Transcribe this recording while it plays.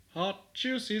Hot,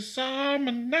 juicy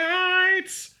summer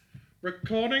nights.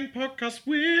 Recording podcasts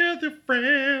with your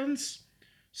friends.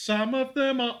 Some of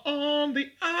them are on the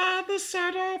other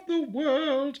side of the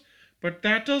world. But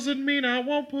that doesn't mean I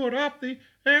won't put up the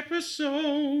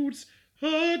episodes.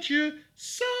 Heard you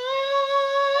so.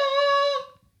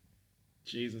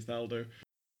 Jesus, that'll do.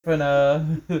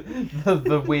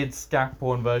 The weird scat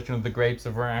porn version of the Grapes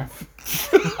of Wrath.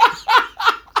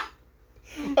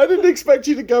 I didn't expect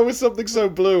you to go with something so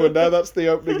blue, and now that's the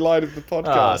opening line of the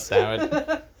Ah, podcast. damn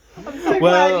it. I'm so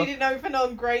Well- glad you didn't open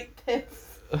on Great Piss.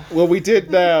 Well, we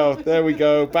did now. There we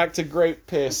go. Back to Great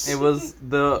Piss. It was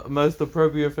the most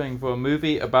appropriate thing for a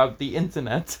movie about the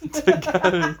internet to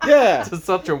go Yeah, to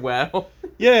such a well.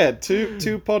 yeah. Two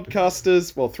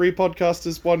podcasters. Well, three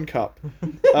podcasters, one cup.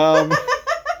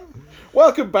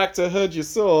 Welcome back to Heard You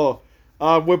Saw.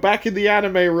 We're back in the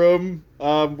anime room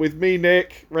with me,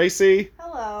 Nick, Racy,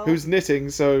 Hello. who's knitting.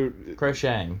 So,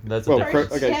 Crocheting. That's a Well,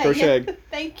 difference. okay, crocheting. Yeah,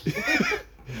 thank you.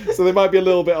 so they might be a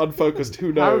little bit unfocused.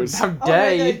 Who knows? How Oh,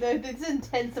 dare no, you? no, this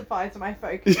intensifies my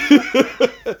focus.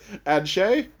 And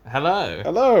Shay, Hello.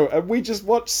 hello. And we just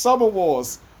watched Summer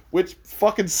Wars, which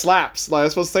fucking slaps. Like I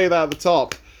was supposed to say that at the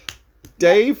top.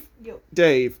 Dave,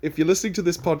 Dave, if you're listening to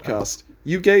this podcast,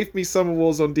 you gave me Summer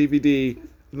Wars on DVD,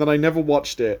 and then I never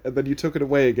watched it, and then you took it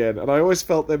away again, and I always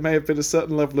felt there may have been a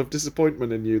certain level of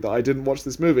disappointment in you that I didn't watch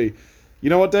this movie. You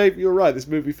know what, Dave? You're right, this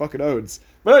movie fucking owns.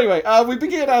 But anyway, we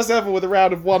begin as ever with a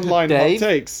round of one-line hot Dave?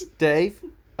 takes. Dave,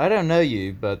 I don't know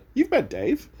you, but... You've met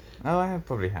Dave. Oh, I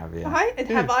probably have, yeah. Hi,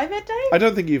 have I met Dave? I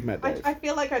don't think you've met Dave. I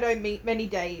feel like I don't meet many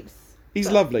Daves. He's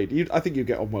but- lovely. I think you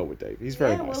get on well with Dave. He's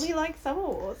very yeah, nice. well, he likes Summer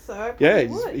Wars, so I Yeah,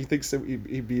 probably would. he thinks that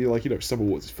he'd be like, Summer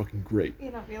Wars is fucking great.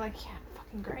 You know, be like, yeah,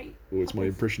 fucking great. Oh, it's my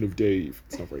impression of Dave.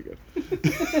 It's not very good.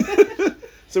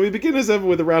 So we begin as ever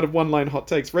with a round of one-line hot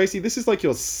takes. Racy, this is like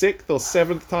your 6th or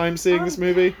 7th time seeing this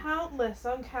movie.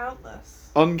 Uncountless.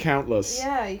 Uncountless.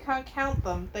 Yeah, you can't count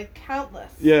them. They're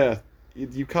countless. Yeah,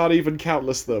 you can't even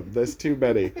countless them. There's too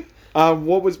many.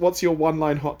 What's your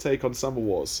one-line hot take on Summer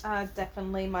Wars?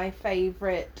 Definitely my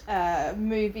favorite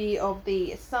movie of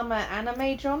the summer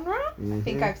anime genre. I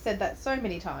think I've said that so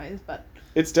many times, but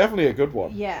It's definitely a good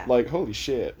one. Yeah. Like, holy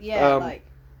shit. yeah,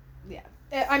 yeah.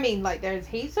 I mean, like, there's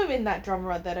heaps of in that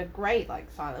genre that are great, like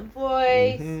Silent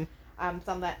Voice. Mhm.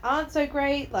 Some that aren't so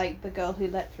great, like The Girl Who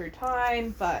Leapt Through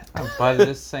Time. But Oh, by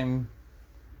the same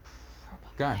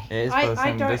guy. It is by the I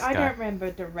same this don't guy. remember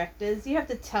directors. You have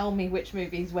to tell me which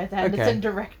movies Wes Anderson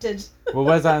directed. Well,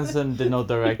 Wes Anderson did not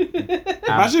direct...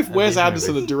 Imagine if Wes these Anderson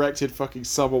had movies. directed fucking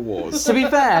Summer Wars. To be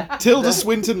fair, Tilda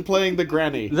Swinton playing the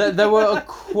granny. there were a No,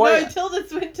 quite... Tilda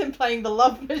Swinton playing the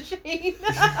Love Machine.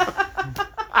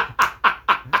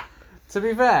 To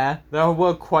be fair, there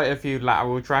were quite a few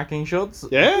lateral tracking shots.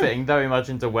 Yeah. Fitting very much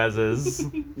into Wes's.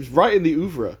 It was right in the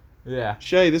oeuvre. Yeah.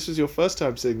 Shay, this was your first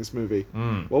time seeing this movie.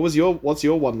 Mm. What's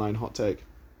your one-line hot take?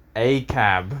 A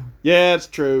cab. Yeah, it's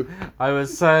true. I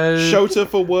was so... Shota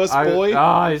for worst boy.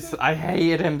 I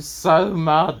hated him so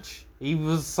much. He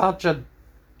was such a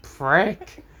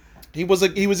prick. He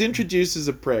was introduced as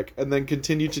a prick and then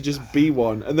continued to just be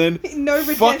one, and then No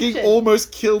fucking redemption.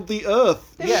 almost killed the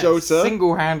Earth. Yeah, Shota.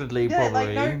 Single-handedly, Yeah,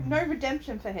 probably. like no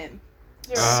redemption for him.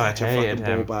 Zero. Ah. Such a hated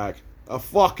fucking him. ball bag. A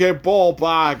fucking ball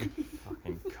bag.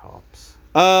 Fucking cops.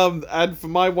 And for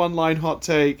my one-line hot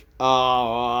take,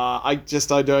 I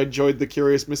enjoyed the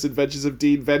Curious Misadventures of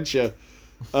Dean Venture,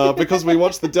 because we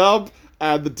watched the dub,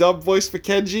 and the dub voice for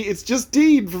Kenji, it's just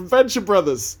Dean from Venture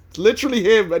Brothers. It's literally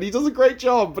him, and he does a great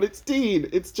job, but it's Dean.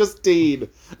 It's just Dean.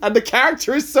 And the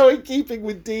character is so in keeping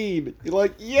with Dean. You're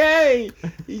like, yay!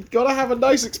 He's gotta have a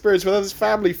nice experience without his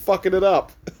family fucking it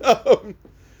up.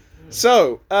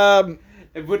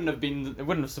 It wouldn't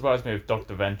have surprised me if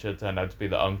Dr. Venture turned out to be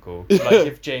the uncle. Like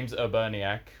if James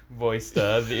Urbaniak voiced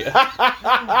the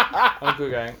uncle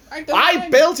going, I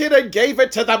built it and gave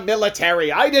it to the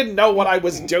military. I didn't know what I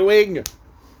was doing.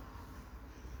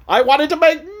 I wanted to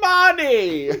make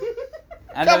money. and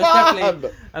Come there was definitely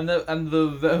on.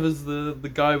 there was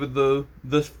the guy with the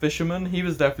fisherman. He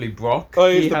was definitely Brock. Oh,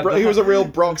 he had was a real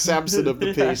Brock Sampson of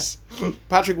the Yeah. piece.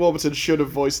 Patrick Warburton should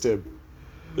have voiced him.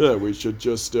 Yeah, we should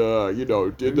just, in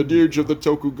the news of the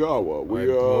Tokugawa,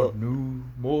 new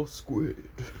more squid.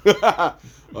 I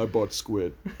bought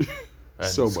squid.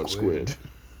 So much squid.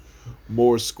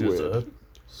 More squid. Dessert.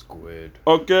 Squid.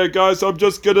 Okay, guys, I'm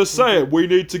just gonna say it. We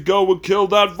need to go and kill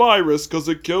that virus because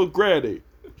it killed Granny.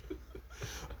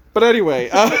 But anyway,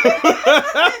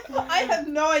 I have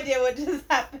no idea what just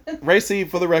happened. Racy,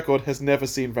 for the record, has never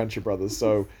seen Venture Brothers,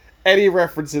 so any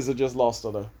references are just lost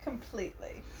on her. Completely.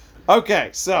 Okay,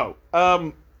 so,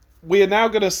 we are now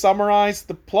going to summarize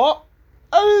the plot.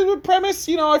 Premise,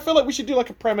 you know, I feel like we should do like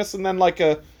a premise and then like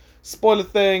a spoiler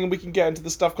thing, and we can get into the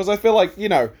stuff, because I feel like, you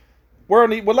know, we're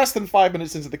less than 5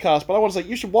 minutes into the cast, but I want to say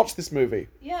you should watch this movie.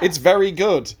 Yeah. It's very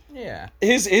good. Yeah.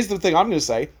 Here's the thing I'm going to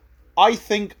say. I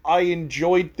think I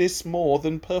enjoyed this more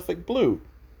than Perfect Blue,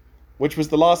 which was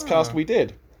the last cast we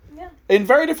did. Yeah. In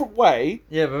very different way.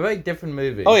 Yeah, but very different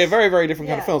movies. Oh yeah, very, very different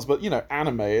kind of Yeah. films. But, you know,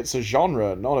 anime, it's a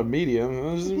genre, not a medium.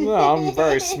 I'm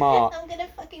very smart. I'm gonna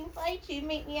fucking fight you,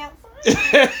 meet me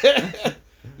outside.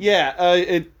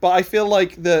 Yeah, but I feel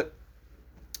like that.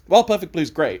 Well, Perfect Blue's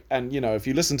great, and you know, if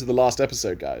you listen to the last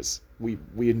episode, guys, we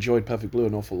enjoyed Perfect Blue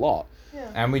an awful lot.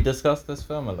 And we discussed this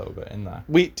film a little bit in that.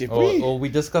 Did Or we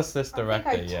discussed this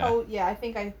directly, I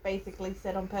think I basically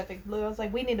said on Perfect Blue, I was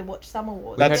like, we need to watch Summer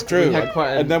Wars. That's true. We had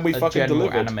quite And then we a fucking general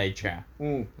delivered. anime chat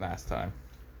Mm. last time.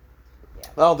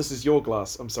 Oh, this is your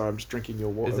glass. I'm sorry, I'm just drinking your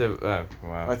water. Is it? Oh,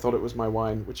 wow. I thought it was my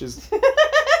wine, which is. Wait,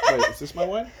 is this my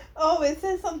wine? Oh, it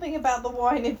says something about the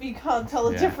wine if you can't tell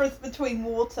the Yeah. difference between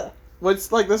water. Well,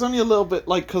 it's like there's only a little bit,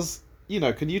 like, because, you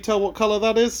know, can you tell what colour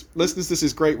that is? Listeners, this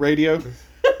is great radio.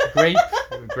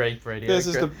 Grape radio. This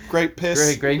is the great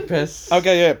piss. Great piss.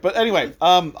 Okay, yeah, but anyway,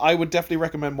 I would definitely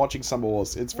recommend watching Summer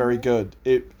Wars. It's very good.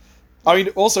 I mean,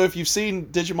 also, if you've seen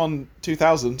Digimon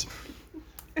 2000,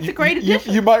 It's a great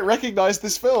addition. you might recognise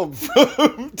this film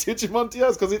from Digimon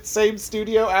 2000 because it's same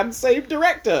studio and same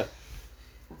director.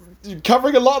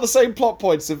 Covering a lot of the same plot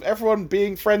points of everyone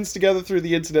being friends together through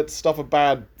the internet to stop a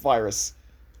bad virus.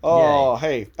 Oh,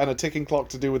 hey, and a ticking clock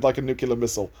to do with like a nuclear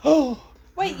missile. Oh,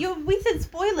 Wait, we said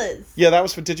spoilers. yeah, that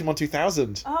was for Digimon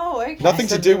 2000. Oh, okay. Nothing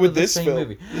to Said do they were with the this same film.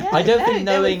 movie. Yeah, I don't no, think there was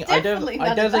knowing. I don't. definitely I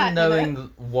none don't of think that, knowing you know?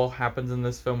 what happens in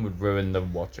this film would ruin the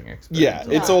watching experience.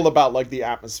 Yeah, it's No. all about like the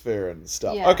atmosphere and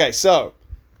stuff. Yeah. Okay, so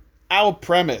our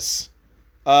premise.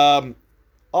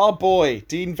 Our boy,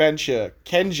 Dean Venture,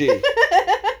 Kenji,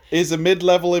 is a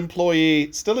mid-level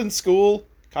employee, still in school,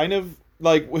 kind of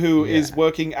like who is Yeah.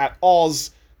 working at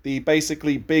Oz, the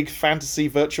basically big fantasy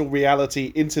virtual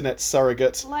reality internet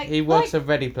surrogate. Like, He works at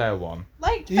Ready Player One.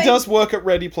 like He does work at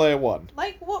Ready Player One.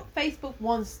 like what Facebook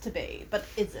wants to be, but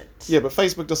isn't. Yeah, but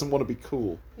Facebook doesn't want to be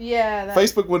cool. Yeah. That's...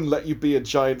 Facebook wouldn't let you be a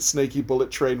giant snaky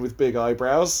bullet train with big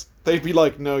eyebrows. They'd be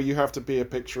like, no, you have to be a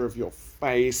picture of your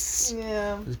face.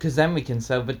 Yeah. Because then we can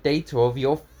sell the data of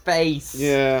your face.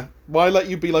 Yeah. Why let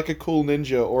you be like a cool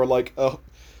ninja or like a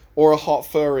hot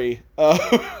furry?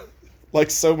 Like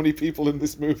so many people in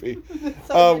this movie.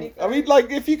 So many I mean,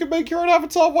 like, if you can make your own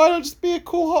avatar, why not just be a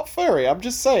cool hot furry? I'm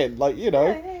just saying, like, you know.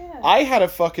 Yeah. I had a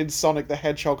fucking Sonic the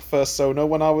Hedgehog persona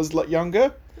when I was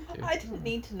younger. I didn't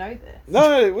need to know this.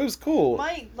 No, it was cool.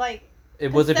 My like.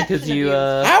 Was it because Perception you?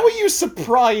 of How are you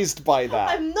surprised by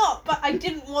that? I'm not, but I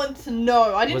didn't want to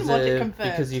know. I didn't Was want it to confirm.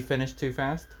 because you finished too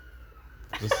fast?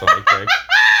 Just Sonic joke.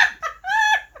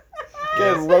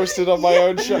 Getting roasted on my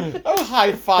own show. Oh,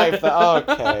 high five that.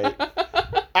 Okay.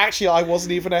 Actually, I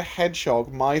wasn't even a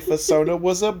hedgehog. My persona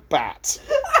was a bat.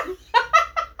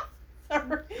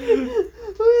 Sorry.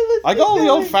 I got all the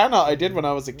old fan art I did when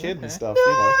I was a kid and stuff,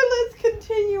 No, you know. let's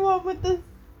continue on with the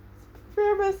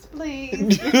premise,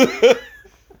 please.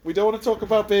 We don't want to talk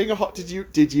about being a hot.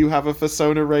 Did you have a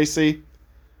persona, Racy?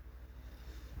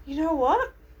 You know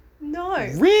what? No.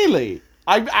 Really?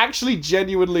 I'm actually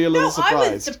genuinely a little No, I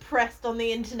was surprised. depressed on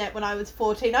the internet when I was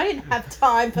 14. I didn't have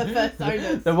time for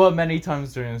personas. There were many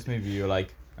times during this movie you were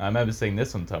like, I remember seeing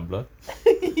this on Tumblr.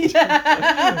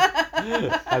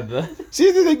 Yeah. And the-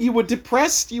 See the thing, you were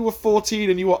depressed, you were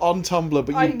 14 and you were on Tumblr, but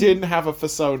you I'm- didn't have a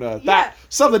persona. Yeah.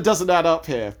 Something doesn't add up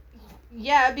here.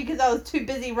 Yeah, because I was too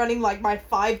busy running like my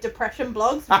 5 depression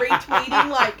blogs, retweeting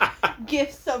like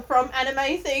gifs from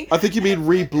anime saying, I think you mean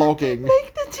reblogging.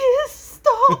 make the tears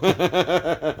stop.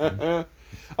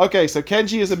 Okay, so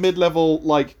Kenji is a mid-level,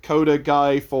 like, coder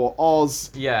guy for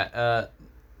Oz. yeah,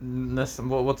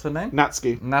 what's her name?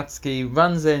 Natsuki. Natsuki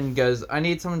runs in, goes, I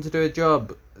need someone to do a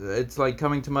job. It's like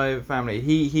coming to my family.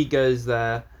 He goes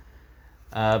there.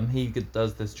 He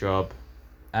does this job.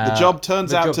 The job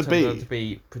turns out to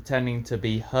be pretending to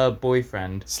be her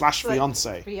boyfriend Slash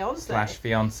fiance. Beyonce. /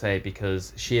 fiance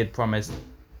because she had promised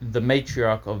the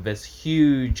matriarch of this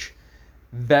huge,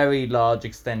 very large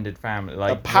extended family,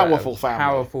 like A powerful family.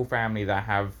 powerful family that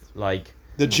have like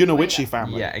The Junoichi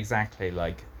family. yeah, exactly,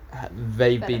 like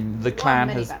they've That been have the won clan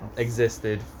many has battles.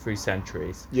 existed through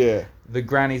centuries. Yeah. The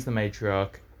granny's the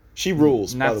matriarch. She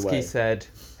rules, by the Natsuki way. said,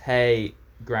 "Hey,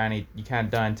 Granny, you can't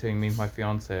die until you meet my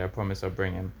fiance. I promise I'll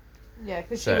bring him." Yeah,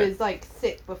 because So- she was like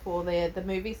sick before the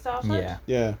movie started.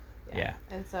 Yeah. Yeah.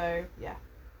 And so, yeah.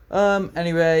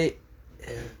 Anyway,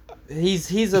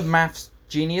 he's a maths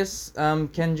genius,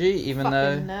 Kenji, even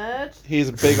Fucking though. nerd. He's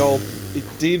a big old...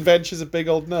 Dean Venture's a big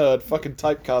old nerd. Fucking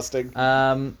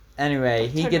typecasting. Anyway,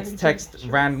 he Don't gets really text do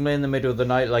that. randomly in the middle of the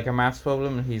night like a maths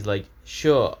problem, and he's like,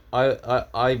 "Sure,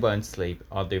 I won't sleep.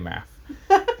 I'll do math."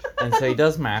 And so he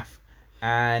does math,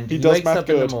 and He he does wakes math up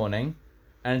in good. the morning,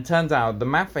 and it turns out the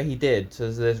math that he did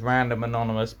to this random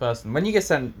anonymous person. When you get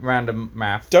sent random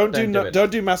math, Don't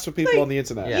it. do maths for people So, on the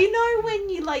internet. Yeah. You know when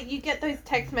you get those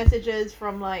text messages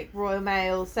from like Royal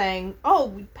Mail saying,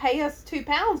 "Oh, pay us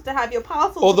 £2 to have your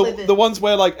parcel Or delivered." the ones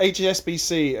where like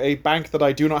HSBC, a bank that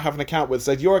I do not have an account with,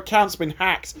 said your account's been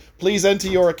hacked. Please enter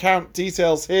your account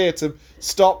details here to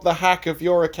stop the hack of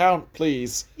your account,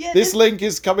 please. Yeah, this this- link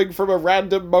is coming from a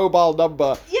random mobile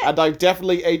number, Yeah. and I'm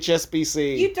definitely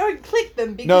HSBC. You don't click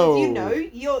them because No. you know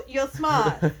you're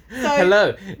smart. So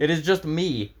Hello, it is just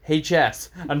me, HS.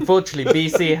 Unfortunately,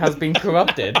 BC has been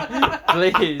corrupted.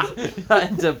 Please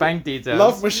enter bank details.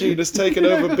 Love Machine has taken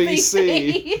over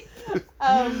BC.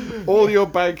 All your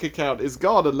bank account is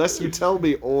gone unless you tell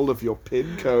me all of your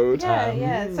PIN code.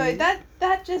 Yeah. So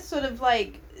that just sort of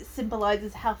like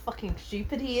symbolizes how fucking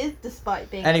stupid he is, despite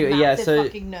being Anyway, a yeah, massive so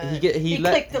fucking nerd. he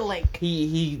Clicked the link.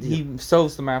 He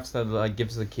solves the maths that like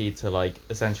gives the key to like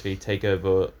essentially take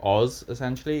over Oz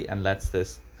essentially, and lets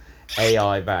this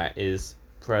AI that is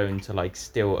prone to like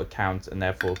steal accounts and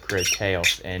therefore create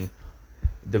chaos in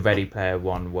the Ready Player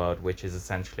One world, which is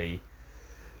essentially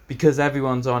because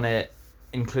everyone's on it,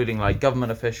 including like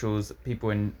government officials,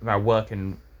 people that work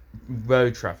in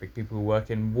road traffic, people who work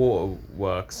in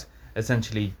waterworks,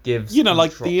 essentially gives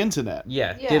Like control- the internet.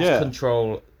 Yeah. gives Yeah.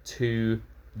 control to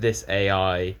this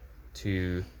AI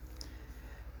to.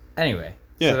 Anyway,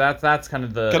 Yeah. so that's kind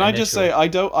of the. Can I just say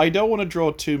initial- I don't want to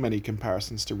draw too many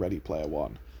comparisons to Ready Player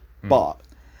One, but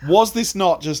was this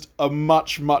not just a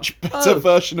much better Oh.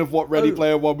 version of what Ready Oh.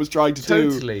 Player One was trying to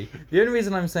do? Totally. The only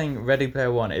reason I'm saying Ready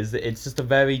Player One is that it's just a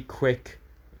very quick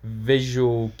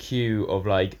visual cue of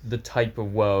like the type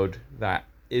of world that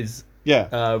is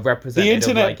Yeah, represented. the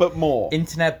internet, of, like, but more.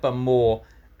 internet, but more.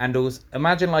 And also,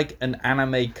 imagine like an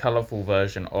anime colorful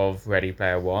version of Ready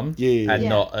Player One, Yeah. and Yeah.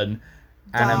 not an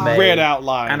Dark. anime Red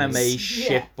outlines. anime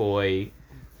shit boy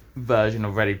version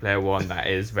of Ready Player One that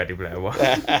is Ready Player One.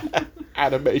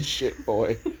 Anime shit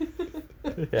boy.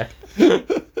 Yeah.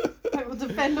 I will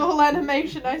defend all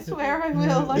animation. I swear I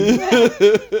will.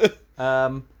 I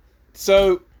swear.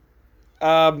 So,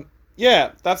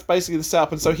 yeah, that's basically the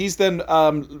setup. And so he's then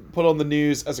put on the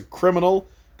news as a criminal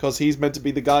because he's meant to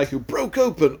be the guy who broke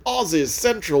open Oz's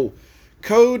central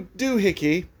code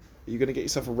doohickey. Are you going to get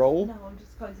yourself a roll? No, I'm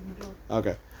just closing the door.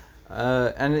 Okay.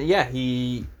 And yeah,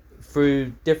 he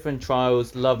through different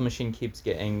trials, Love Machine keeps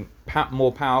getting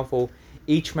more powerful.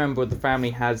 Each member of the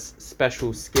family has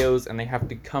special skills, and they have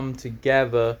to come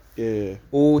together, Yeah.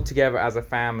 all together as a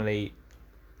family,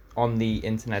 on the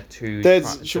internet to.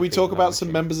 Should we talk about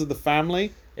some members of the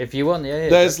family? If you want, yeah.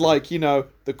 There's definitely.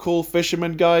 the cool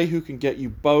fisherman guy who can get you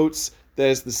boats.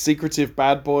 There's the secretive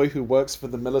bad boy who works for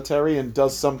the military and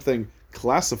does something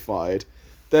classified.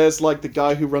 There's the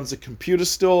guy who runs a computer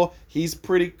store. He's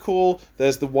pretty cool.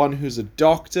 There's the one who's a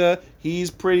doctor. He's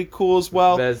pretty cool as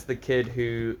well. There's the kid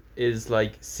who is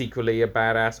secretly a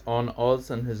badass on Oz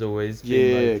and has always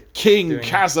been Yeah, King doing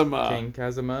Kazuma. King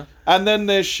Kazuma. And then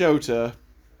there's Shota,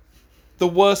 the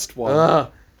worst one,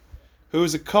 Ugh. who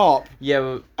is a cop Yeah,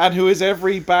 well, and who is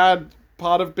every bad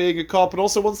part of being a cop and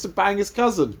also wants to bang his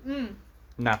cousin.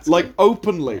 Natsuki.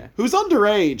 Openly. Yeah. Who's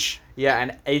underage. Yeah,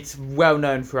 and it's well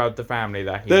known throughout the family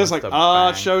that he There's wants to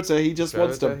bang. Shota, he just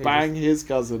wants to Shota, he bang his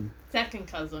cousin. Second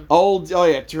cousin. Oh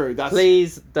yeah, true. That's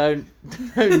Please don't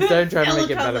try to Elder make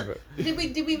it cousin.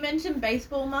 better. Did we mention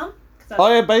baseball mum? Oh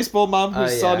yeah, baseball mum,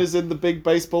 whose Oh, son yeah. is in the big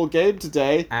baseball game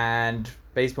today. And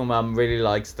Baseball Mum really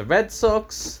likes the Red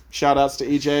Sox. Shout outs to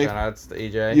EJ. Shout outs to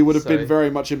EJ. You would have So- been very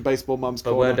much in baseball mum's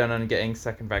But corner. we're done on getting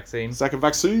second vaccine. Second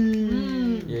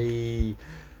vaccine. Yay.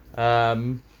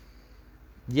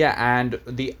 Yeah, and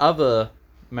the other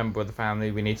member of the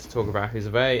family we need to talk about, who's a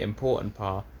very important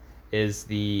part, is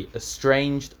the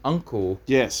estranged uncle,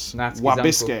 Yes. Natsuki's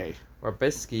Wabiske.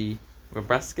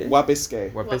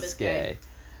 Wabiske, Wabiske.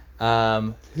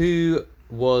 who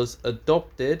was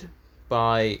adopted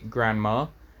by Grandma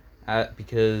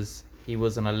because he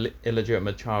was an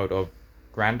illegitimate child of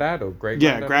Granddad or great.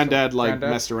 Yeah, granddad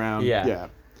messed around. Yeah. Yeah.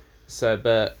 So,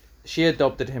 but she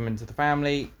adopted him into the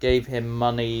family, gave him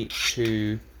money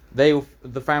to.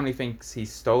 The family thinks he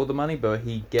stole the money, but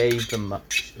he gave them.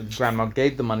 Grandma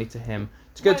gave the money to him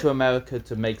to go What? to America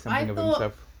to make something of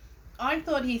himself. I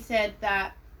thought he said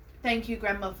that, thank you,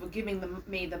 Grandma, for giving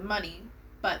me the money.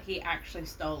 but he actually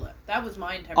stole it. That was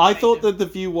my interpretation. I thought that the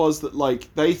view was that,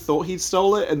 like, they thought he'd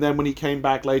stole it, and then when he came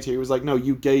back later, he was like, no,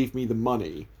 you gave me the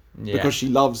money. Yeah. Because he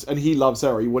loves, and he loves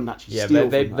her, he wouldn't actually Yeah, steal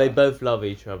they from they her. both love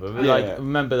each other. But, Yeah. like,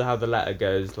 remember how the letter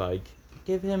goes, like,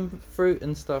 give him fruit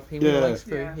and stuff. He really Yeah. likes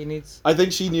fruit. Yeah. He needs... I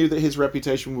think she knew that his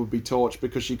reputation would be torched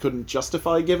because she couldn't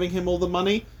justify giving him all the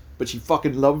money, but she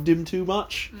fucking loved him too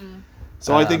much.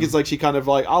 So I think it's like she kind of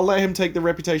like, I'll let him take the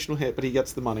reputational hit, but he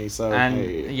gets the money, so And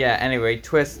hey. yeah, anyway,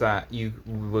 twist that you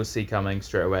will see coming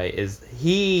straight away is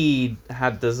he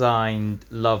had designed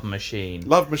Love Machine.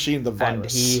 Love Machine the And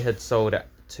virus. he had sold it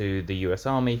to the US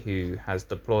Army, who has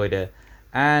deployed it.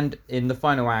 And in the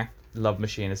final act, Love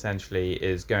Machine essentially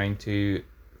is going to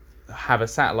have a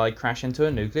satellite crash into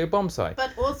a nuclear bomb site.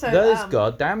 But also, Those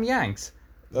goddamn Yanks.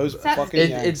 Those Sat- fucking It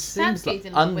Yanks. seems like Satsuki's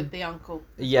in love with the uncle.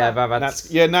 yeah, that's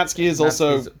Natsuki is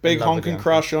also Natsuki's in big love with honking the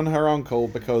crush on her uncle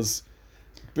because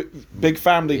big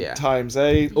family Yeah. times,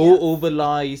 eh? all the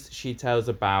lies she tells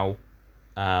about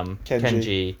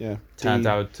Kenji Yeah. turns Dean.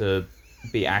 out to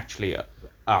be actually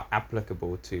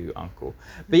applicable to Uncle.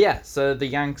 But yeah, so the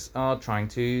Yanks are trying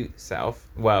to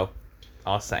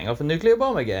are setting off a nuclear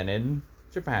bomb again in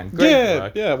Japan. Great Yeah,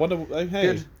 work. yeah. Wonder, hey.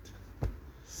 Good.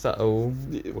 Subtle.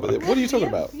 What are you talking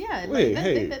about? Yeah. Wait,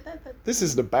 hey. This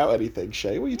isn't about anything,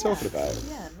 Shay. What are you talking about?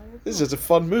 This is just a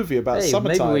fun movie about Hey,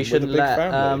 summertime maybe we with should a big let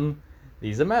family.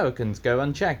 these Americans go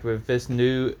unchecked with this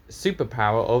new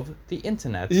superpower of the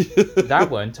internet. That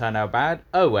won't turn out bad.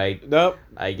 Oh wait, No.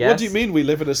 I guess. What do you mean we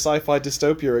live in a sci-fi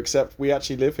dystopia except we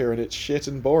actually live here and it's shit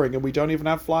and boring and we don't even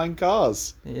have flying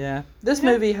cars? Yeah, this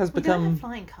movie has We don't have become.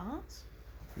 flying cars.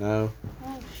 No.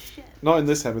 Oh shit. Not in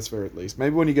this hemisphere at least.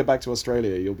 Maybe when you get back to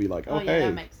Australia you'll be like, oh, yeah, hey,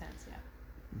 that makes sense. Yeah.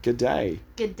 good day.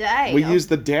 Good day. We use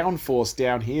the downforce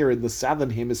down here in the southern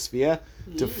hemisphere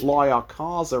to fly our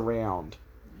cars around.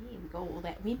 Yeah, we got all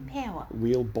that wind power.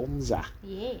 Real bonza.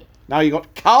 Yeah. Now you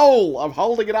got coal. I'm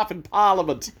holding it up in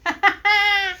Parliament.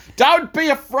 Don't be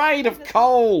afraid of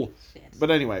coal. Shit. But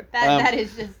anyway, That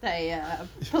is just a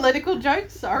political joke.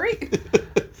 Sorry.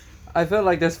 I feel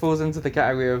like this falls into the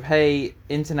category of hey,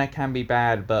 internet can be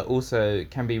bad, but also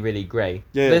can be really great.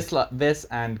 Yeah. This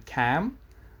and Cam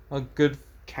are good.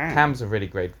 Cam? Cam's a really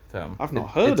great film. I've not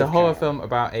heard It's a of horror Cam. film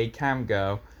about a cam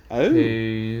girl Oh.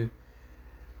 who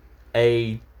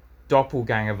a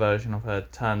doppelganger version of her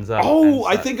turns up. Oh,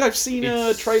 and I think I've seen a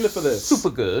it's trailer for this. Super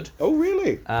good. Oh,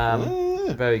 really? Ah.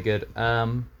 Very good.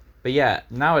 But yeah,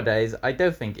 nowadays I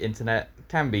don't think internet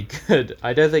can be good.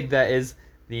 I don't think there is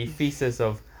the thesis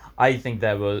of. I think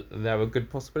there were good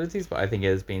possibilities, but I think it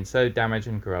has been so damaged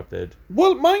and corrupted.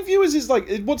 Well, my view is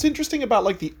like what's interesting about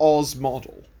like the Oz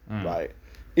model, right,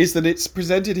 is that it's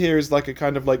presented here as like a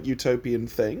kind of like utopian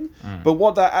thing, but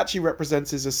what that actually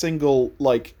represents is a single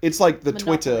like it's like the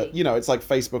Twitter, Monopoly. you know, it's like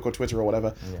Facebook or Twitter or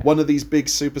whatever, Yeah. one of these big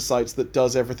super sites that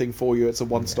does everything for you. It's a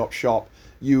one-stop shop.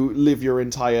 You live your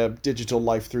entire digital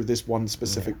life through this one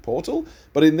specific portal.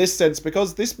 But in this sense,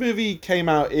 because this movie came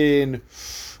out in,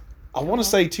 I want to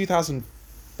say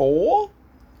 2004,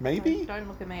 maybe. Don't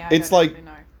look at me. It's don't like- actually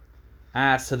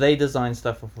know. So they designed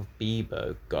stuff off of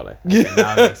Bebo. Got it. Okay,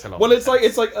 now it makes a lot Well, more it's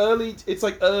sense.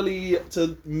 like early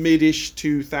to mid-ish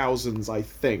 2000s, I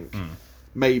think.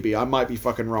 Maybe I might be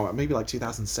fucking wrong. Maybe like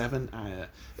 2007.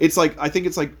 It's like I think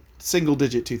it's like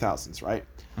single-digit 2000s, right?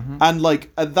 And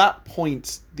like at that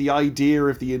point, the idea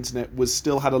of the internet was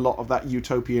still had a lot of that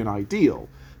utopian ideal.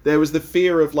 There was the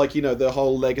fear of like, you know, the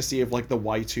whole legacy of like the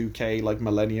Y2K, like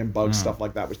Millennium Bug stuff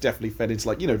like that, which definitely fed into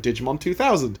like, you know, Digimon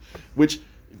 2000, which,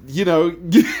 you know,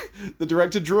 the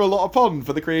director drew a lot upon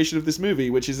for the creation of this movie,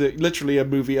 which is literally a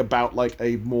movie about like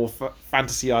a more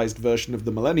fantasyized version of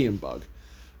the Millennium Bug.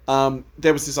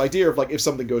 There was this idea of like if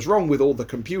something goes wrong with all the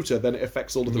computer, then it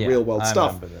affects all of the Yeah, real world I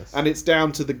stuff, remember this. and it's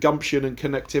down to the gumption and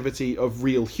connectivity of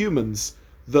real humans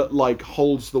that like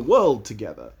holds the world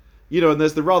together. You know, and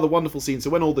there's the rather wonderful scene. So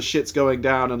when all the shit's going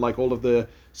down and like all of the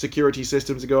security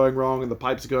systems are going wrong and the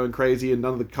pipes are going crazy and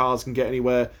none of the cars can get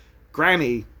anywhere,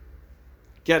 Granny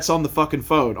gets on the fucking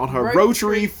phone on her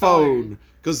rotary phone,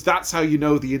 because that's how you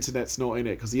know the internet's not in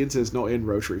it, because the internet's not in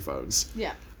rotary phones.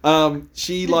 Yeah.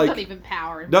 She There's like not even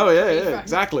power in no, yeah, rotary yeah, phones.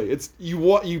 exactly. It's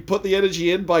you put the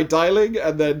energy in by dialing,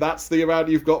 and then that's the amount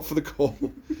you've got for the call.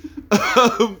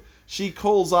 She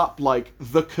calls up like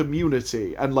the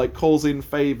community and like calls in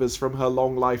favors from her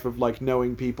long life of like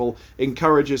knowing people,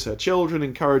 encourages her children,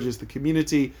 encourages the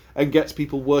community, and gets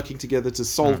people working together to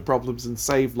solve problems and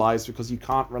save lives, because you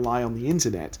can't rely on the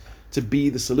internet to be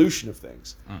the solution of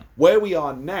things. Where we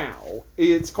are now,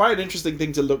 it's quite an interesting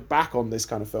thing to look back on this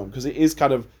kind of film, because it is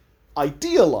kind of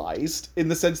idealized in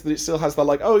the sense that it still has the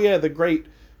like, oh yeah, the great,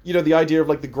 you know, the idea of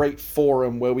like the great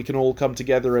forum where we can all come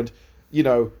together and you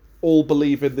know, all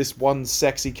believe in this one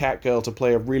sexy cat girl to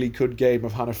play a really good game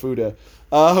of Hanafuda.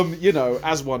 You know,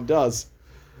 as one does.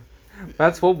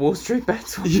 That's what Wall Street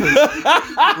bets was.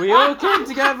 We all came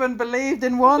together and believed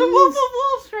in one. The Wolf of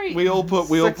Wall Street. We all put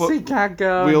Sexy cat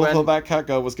girl. we all went- thought that cat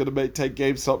girl was going to take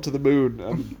GameStop to the moon,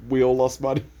 and we all lost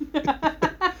money.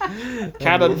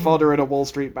 Cannon fodder in a Wall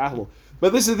Street battle.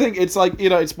 But this is the thing. It's like, you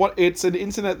know, it's an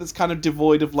internet that's kind of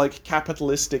devoid of like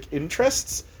capitalistic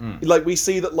interests. Like we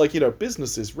see that, like, you know,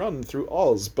 businesses run through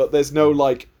Oz, but there's no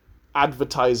like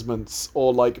advertisements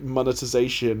or like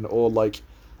monetization or like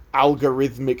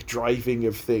algorithmic driving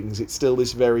of things. It's still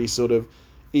this very sort of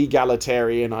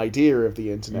egalitarian idea of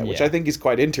the internet, which Yeah. I think is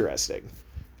quite interesting.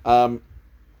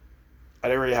 I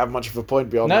don't really have much of a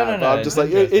point beyond No, that, no, but no, I'm just it's like,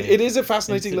 it interesting. is a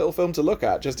fascinating little film to look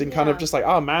at, just in kind of Yeah. just like,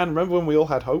 oh man, remember when we all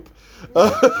had hope?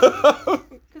 Because,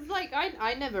 like,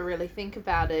 I never really think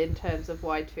about it in terms of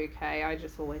Y2K. I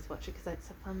just always watch it because it's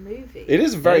a fun movie. It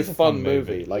is a very It is a fun fun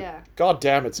movie. movie. Like, Yeah. god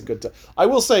damn, it's a good time. I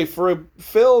will say, for a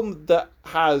film that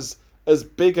has as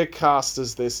big a cast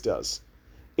as this does,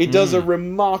 it does a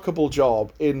remarkable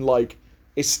job in, like,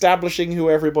 establishing who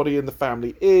everybody in the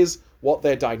family is, what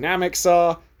their dynamics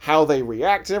are, how they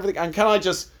react to everything. And can I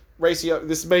just race you up?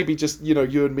 This may be just, you know,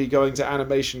 you and me going to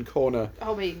Animation Corner.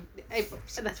 I mean,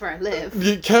 that's where I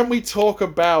live. Can we talk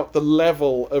about the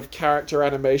level of character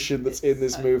animation that's in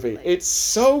this so movie? good. It's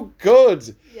so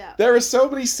good. Yeah. There are so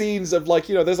many scenes of, like,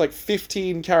 you know, there's like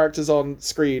 15 characters on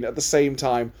screen at the same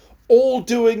time, all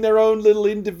doing their own little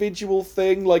individual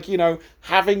thing, like, you know,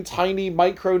 having tiny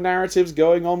micro narratives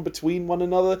going on between one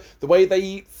another, the way they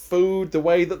eat food, the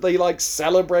way that they, like,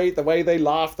 celebrate, the way they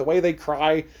laugh, the way they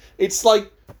cry. It's,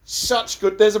 like, such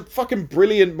good. There's a fucking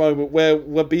brilliant moment where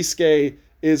Wabisuke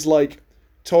is, like,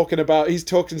 he's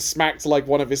talking smack to, like,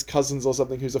 one of his cousins or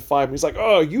something who's a fireman. He's like,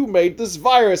 oh, you made this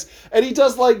virus. And he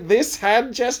does, like, this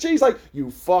hand gesture. He's like,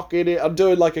 you fucking it. I'm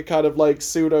doing, like, a kind of, like,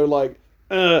 pseudo, like,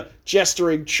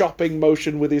 gesturing, chopping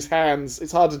motion with his hands.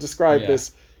 It's hard to describe Yeah.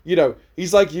 this. You know,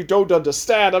 he's like, you don't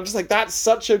understand. I'm just like, that's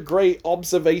such a great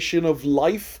observation of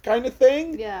life kind of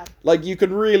thing. Yeah. Like, you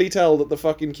can really tell that the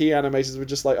fucking key animators were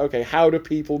just like, okay, how do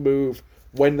people move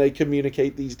when they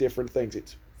communicate these different things?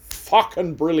 It's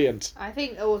fucking brilliant. I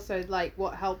think also, like,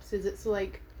 what helps is it's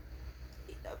like,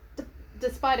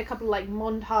 despite a couple of, like,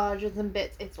 montages and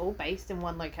bits, it's all based in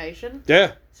one location.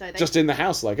 Yeah. So they, Just in the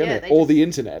house, like, isn't Yeah, it? they Or just- the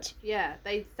internet. yeah,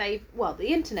 the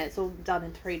internet's all done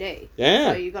in 3D.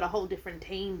 Yeah. So you've got a whole different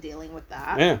team dealing with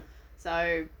that. Yeah.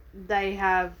 So they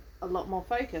have a lot more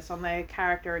focus on their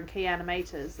character and key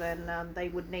animators than they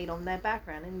would need on their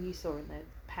background. And you saw in the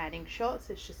panning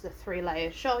shots, it's just a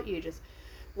 3-layer shot. You just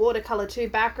watercolor 2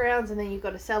 backgrounds and then you've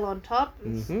got a cell on top.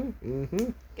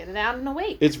 Get it out in a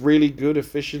week. It's really good,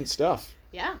 efficient stuff.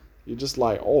 Yeah. You're just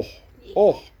like, oh.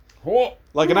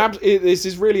 Like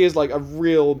this really is like a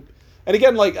real, and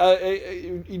again, like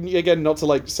again, not to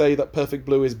like say that Perfect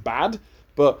Blue is bad,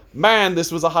 but man,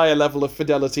 this was a higher level of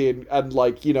fidelity and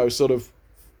like, you know, sort of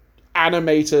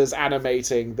animators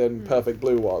animating than Perfect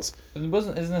Blue was. Isn't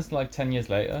this like 10 years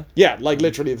later? Yeah, like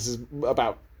literally, this is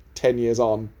about 10 years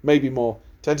on, maybe more,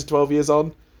 10 to 12 years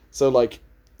on. So like,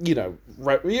 you know,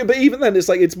 right? Yeah, but even then, it's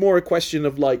like it's more a question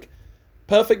of like,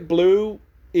 Perfect Blue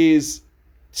is,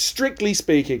 strictly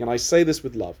speaking, and I say this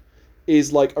with love,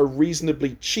 is like a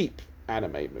reasonably cheap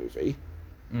anime movie.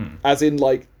 As in,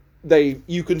 like,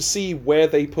 you can see where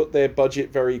they put their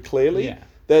budget very clearly. Yeah.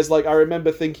 There's like, I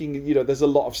remember thinking, you know, there's a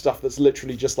lot of stuff that's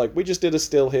literally just like, we just did a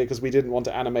still here because we didn't want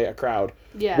to animate a crowd.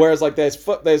 Yeah. Whereas like there's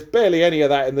barely any of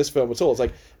that in this film at all. It's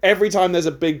like every time there's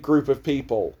a big group of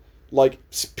people, like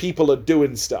people are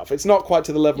doing stuff. It's not quite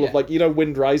to the level of Yeah. like, you know,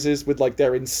 Wind Rises with like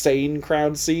their insane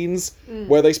crowd scenes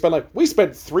where they spend like, we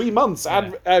spent 3 months you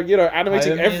know,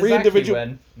 animating Hayao every Miyazaki individual.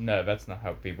 went, no, that's not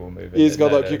how people move. He's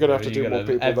got, like, you're gonna have to do more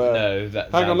people there. No,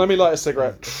 Hang on, let me light a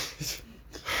cigarette.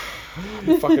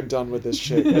 I'm fucking done with this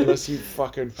shit. Unless you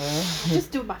fucking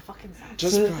Just do my fucking sound.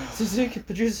 just.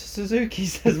 Producer Suzuki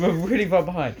says we're really far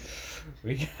behind.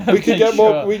 We We could get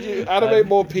more. We could animate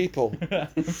more people.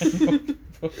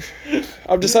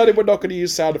 I've decided we're not going to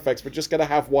use sound effects. We're just going to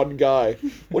have one guy.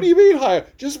 What do you mean hire?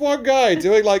 Just one guy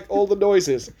doing like all the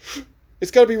noises. It's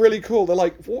going to be really cool. They're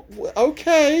like,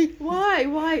 okay. Why?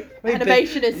 Wait,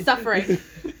 Animation is suffering.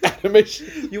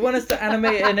 Animation. You want us to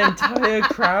animate an entire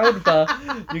crowd, but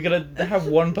you're gonna have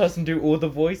one person do all the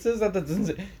voices? That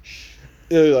doesn't. Shh.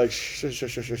 You're like, shh, shh, shh,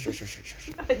 shh, shh, shh, shh, shh.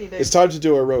 I need It's it. time to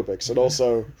do aerobics, and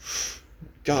also,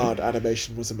 God,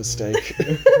 animation was a mistake.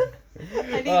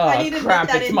 I need to Crap,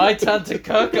 put that it's in. my turn to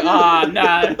cook. Ah,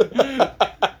 no.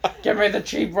 Give me the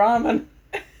cheap ramen.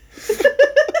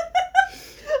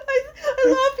 I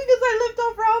laugh because I lived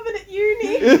off it at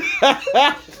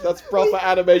uni. That's proper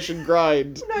animation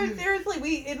grind. No, seriously,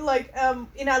 we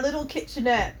in our little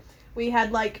kitchenette, we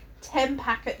had like 10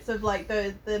 packets of like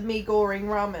the mee goreng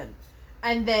ramen,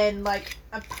 and then like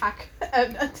a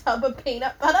tub of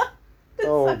peanut butter.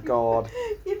 Oh So god.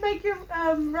 You make your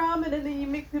ramen and then you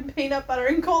mix in peanut butter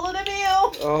and call it a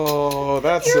meal. Oh,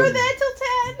 that's You were some- there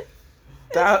till 10.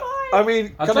 that. I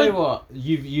mean, I'll can tell I- you what,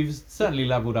 you've certainly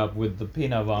leveled up with the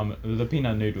peanut the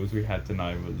peanut noodles we had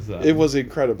tonight. It was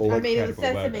incredible. I Like, mean, it was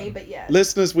incredible, well sesame, done. but yeah.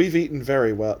 listeners, we've eaten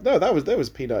very well. No, there was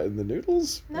peanut in the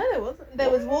noodles. No, there wasn't. There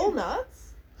was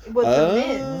walnuts. It was Oh. the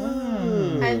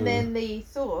mint. And then the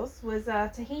sauce was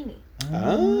tahini.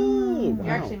 Oh, You're wow.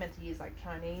 actually meant to use like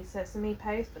Chinese sesame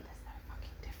paste, but there's no fucking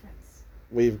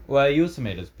difference. Well, you also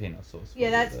made us peanut sauce. Yeah,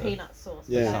 that's but, peanut sauce.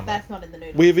 But Yeah. that's not in the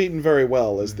noodles. We've eaten very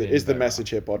well. Is We've the eaten very message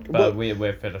here, podcast? But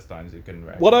we're Philistines who couldn't.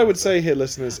 What I would recognize say here,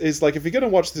 listeners, is like if you're gonna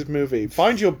watch this movie,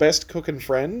 find your best cook and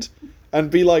friend,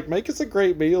 and be like, make us a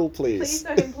great meal, Please please.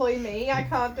 don't employ me. I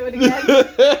can't do it again.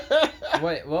 it.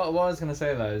 Wait, what I was gonna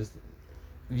say though is,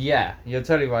 yeah, you're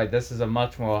totally right. This is a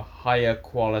much more higher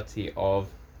quality of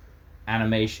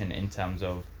animation in terms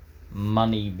of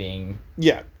money being.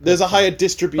 Yeah, there's a higher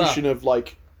distribution of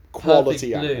like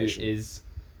quality Perfect Blue animation. is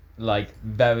like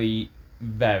very,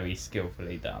 very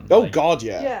skillfully done. Oh Like- god,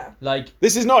 yeah. Yeah. Like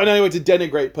This is not in any way to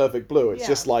denigrate Perfect Blue. It's Yeah.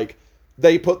 just like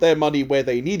they put their money where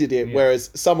they needed it, Yeah. whereas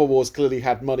Summer Wars clearly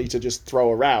had money to just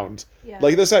throw around. Yeah.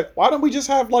 Like they said, why don't we just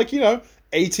have like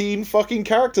 18 fucking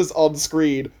characters on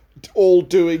screen, all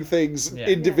doing things Yeah.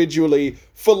 individually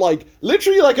for like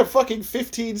literally like a fucking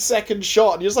 15-second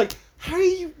shot, and you're just like, how do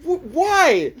you?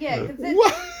 Why? Yeah, because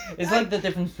Why? it's like the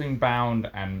difference between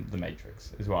Bound and The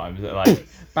Matrix is what I'm like.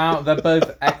 Bound, they're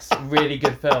both really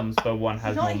good films, but one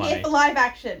has not more here money. for live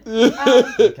action.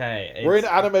 Okay, We're in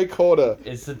anime corner.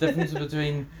 it's the difference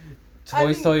between I Toy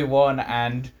mean- Story 1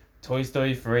 and Toy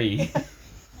Story 3.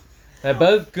 They're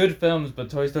both good films, but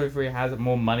Toy Story 3 has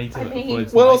more money to I mean- for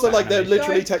its Well, nice also like their animation.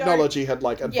 literally Don't- technology had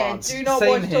like Yeah, advanced. do not Same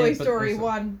watch here, Toy but Story also-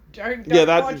 1. Don't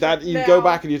Yeah, watch that it you now. go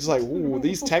back and you're just like, ooh,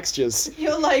 these textures.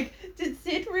 You're like, did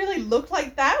Sid really look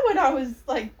like that when I was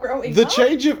like growing The up?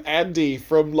 change of Andy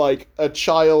from like a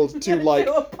child to like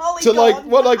to a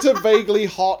polygon. to vaguely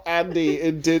hot Andy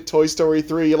in Toy Story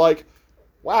 3. You're like,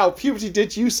 wow, puberty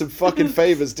did you some fucking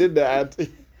favors, didn't it,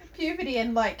 Andy? Puberty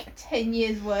and like 10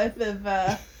 years worth of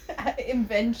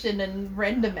invention and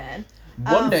render man.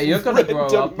 One day you're gonna grow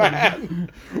Render up Man.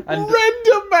 and,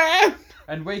 Render Man.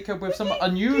 and wake up with some Do you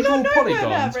unusual not know polygons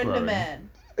about Render growing. Man?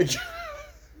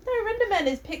 No, Render Man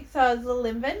is Pixar's little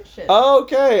invention.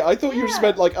 Okay, I thought you just Yeah.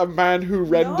 meant like a man who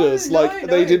renders, no, like no.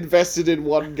 they'd invested in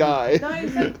one guy. No,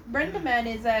 so Render Man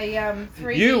is a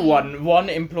 3D. You one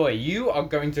employee. You are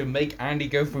going to make Andy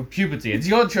go through puberty. It's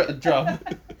your job.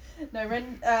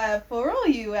 No, for all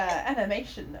you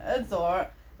animation nerds or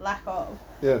lack of,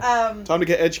 Yeah. Time to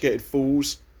get educated,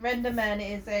 fools. RenderMan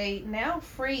is a now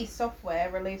free software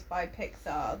released by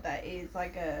Pixar that is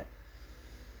like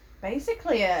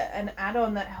basically an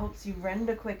add-on that helps you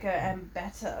render quicker and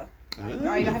better.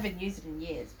 I haven't used it in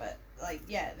years, but like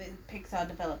Pixar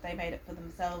developed. They made it for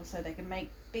themselves so they can make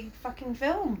big fucking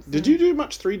films. Did you do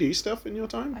much 3D stuff in your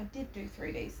time? I did do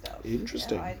 3D stuff.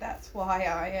 Interesting. Yeah, that's why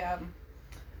I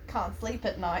can't sleep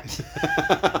at night.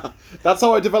 That's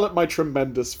how I developed my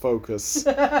tremendous focus.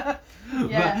 Yeah.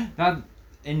 But that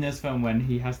in this film when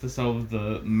he has to solve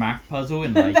the math puzzle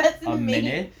in like That's a me.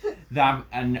 minute,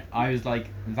 and I was like,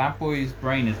 that boy's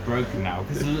brain is broken now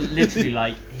because literally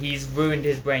like he's ruined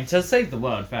his brain to save the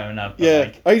world. Fair enough. But, Yeah,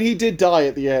 Like, I mean, he did die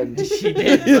at the end. she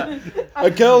did. But, A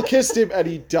girl kissed him and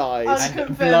he died. and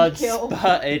Unconfirmed blood kill.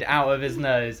 spurted out of his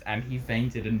nose, and he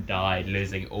fainted and died,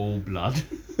 losing all blood.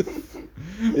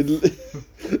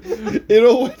 It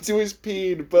all went to his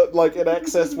peen, but like an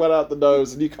excess went out the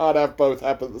nose, and you can't have both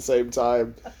happen at the same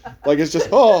time. Like it's just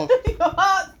Your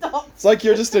heart stopped. it's like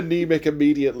you're just anemic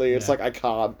immediately. It's Yeah. like I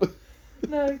can't.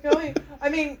 No, I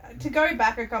mean, to go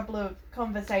back a couple of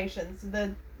conversations,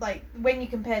 when you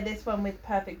compare this one with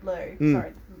Perfect Blue,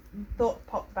 sorry, thought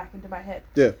popped back into my head.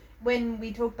 Yeah. When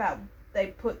we talk about they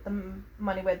put the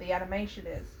money where the animation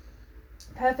is,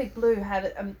 Perfect Blue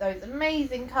had those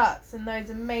amazing cuts and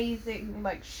those amazing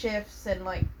like shifts and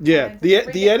like Yeah, kinds of the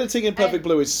everything. editing in Perfect And-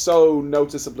 Blue is so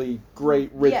noticeably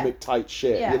great, rhythmic, tight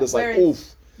shit. Yeah, You're just like, whereas-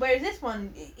 oof. Whereas this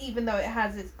one, even though it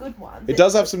has its good ones, It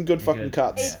does have some good Good. fucking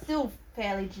cuts. It's still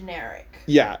fairly generic.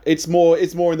 Yeah, it's more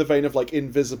in the vein of like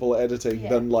invisible editing Yeah.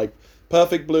 than like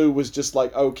Perfect Blue was just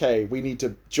like, okay, we need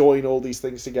to join all these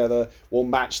things together, we'll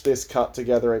match this cut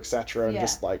together, etc. And Yeah.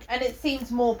 just like And it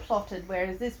seems more plotted,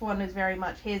 whereas this one is very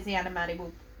much here's the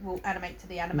animatable will animate to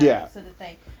the animated Yeah. sort of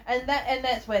thing, and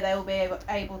that's where they will be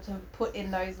able to put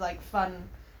in those like fun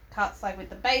cuts, like with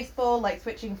the baseball, like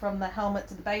switching from the helmet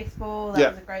to the baseball. That Yeah.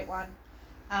 was a great one.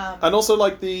 And also,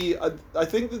 like, I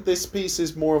think that this piece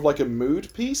is more of like a mood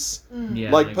piece.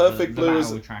 Yeah, Like, Perfect the Blue is-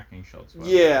 battle tracking shots. were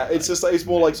Yeah, really, it's just like, it's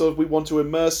more like sort of we want to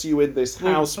immerse you in this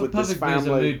house Well, with this Perfect Blue is a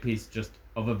family. mood piece, just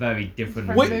of a very different.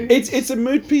 Different mood. mood. It's a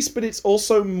mood piece, but it's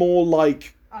also more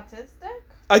like Artistic.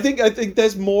 I think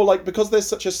there's more like because there's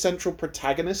such a central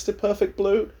protagonist to Perfect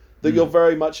Blue that you're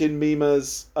very much in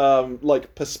Mima's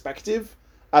like perspective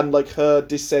and like her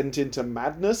descent into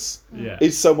madness Yeah.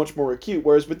 is so much more acute.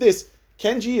 Whereas with this,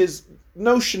 Kenji is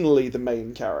notionally the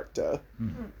main character,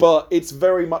 but it's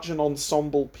very much an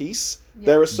ensemble piece. Yeah.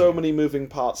 There are so many moving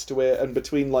parts to it, and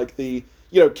between like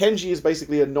Kenji is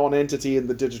basically a non-entity in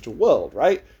the digital world,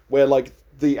 right? Where like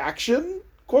the action,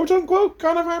 quote unquote,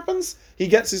 kind of happens. He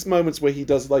gets his moments where he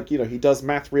does he does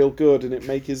math real good and it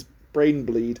make his brain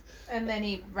bleed. And then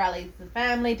he rallies the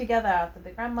family together after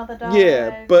the grandmother dies.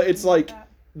 Yeah, but and it's things like that.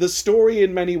 the story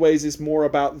in many ways is more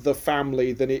about the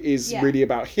family than it is Yeah. really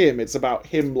about him. It's about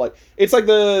him like it's like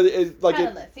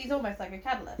Catalyst. He's almost like a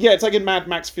catalyst. yeah, it's like in Mad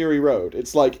Max Fury Road.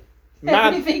 It's like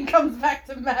Mad Everything comes back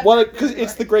to Mad. well, Max because Fury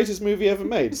it's the Road. greatest movie ever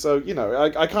made. So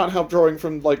I can't help drawing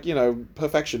from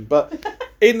perfection. But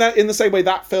in the same way,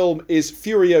 that film is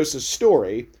Furiosa's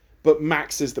story, but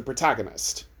Max is the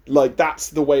protagonist. Like that's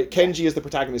the way Kenji is the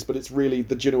protagonist, but it's really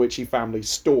the Junichi family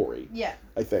story. Yeah,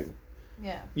 I think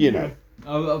yeah.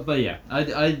 But yeah,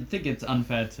 I think it's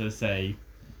unfair to say.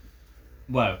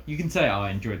 Well, you can say I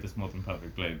enjoyed this more than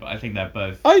Perfect Blue, but I think they're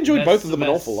both. I enjoyed they're both of them an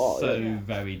they're awful lot, So yeah.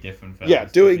 very different films. Yeah,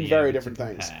 to doing be very able to different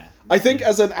things. compare. I think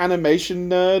as an animation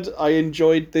nerd, I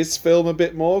enjoyed this film a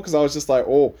bit more because I was just like,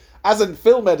 oh. As a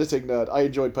film editing nerd, I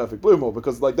enjoyed Perfect Blue more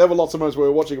because like there were lots of moments where we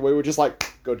were watching where we were just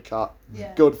like, good cut,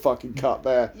 Yeah. good fucking cut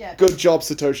there, Yeah. good job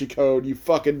Satoshi Kon, you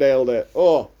fucking nailed it.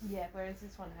 Oh, Yeah, whereas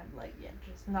this one had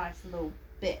just nice little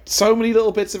bits. so many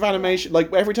little bits of animation.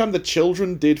 Like every time the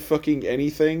children did fucking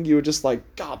anything, you were just like,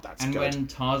 God, that's And good. when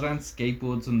Tarzan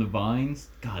skateboards on the vines,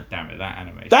 god damn it, that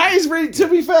animation. That is really, to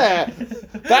be fair,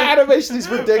 that animation is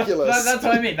ridiculous. That's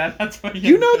what I mean. That's what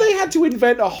You know they had to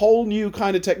invent a whole new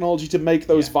kind of technology to make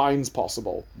those vines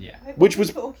possible. Yeah. Wait, Which what was-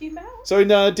 are you talking about? So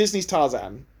in Disney's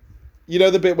Tarzan, you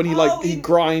know the bit when he he in-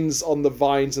 grinds on the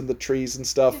vines and the trees and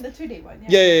stuff. In the 2D one,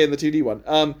 Yeah, in the 2D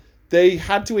one. They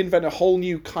had to invent a whole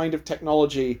new kind of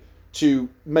technology to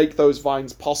make those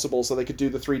vines possible, so they could do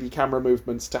the 3D camera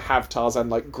movements to have Tarzan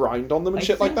like grind on them and I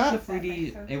shit like think that. The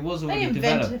 3D, it was They already invented-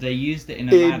 developed. They used it in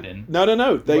In- Aladdin.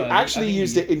 No. They Well, I actually think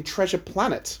used you- it in Treasure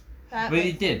Planet. That But it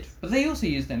makes did. But they also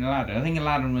used it in Aladdin. I think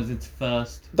Aladdin was its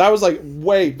first. That was like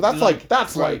way. That's like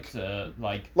that's like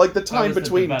Like the time was the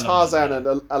between development Tarzan bit.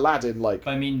 and Aladdin. Like,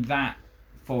 I mean that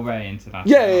foray into that.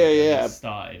 Yeah, technology yeah.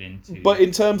 Started into. but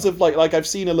in terms of like I've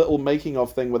seen a little making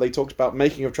of thing where they talked about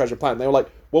making of Treasure Planet. And they were like,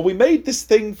 well, we made this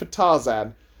thing for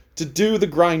Tarzan to do the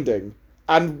grinding.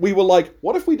 And we were like,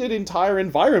 what if we did entire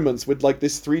environments with like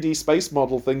this 3D space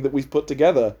model thing that we've put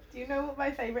together? Do you know what my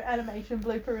favorite animation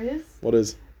blooper is? What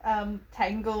is?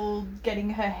 Tangled getting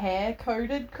her hair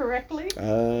coded correctly.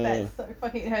 Uh, That's so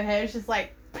fucking. Her hair is just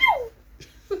like. Pew!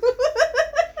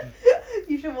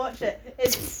 You should watch it.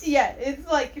 It's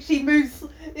like she moves.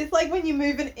 It's like when you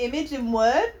move an image in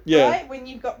Word, Yeah. right? When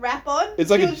you've got wrap on, It's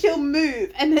like she'll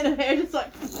move, and then her hair just like.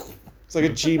 it's like a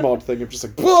Gmod thing of just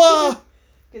like, "Blah!"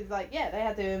 Because they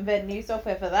had to invent new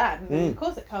software for that, and of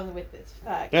course it comes with this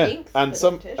Yeah, kinks. and for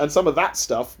some the some of that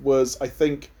stuff was, I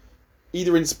think,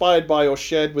 either inspired by or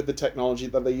shared with the technology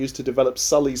that they used to develop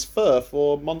Sully's fur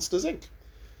for Monsters Inc.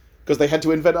 Because they had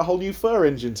to invent a whole new fur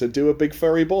engine to do a big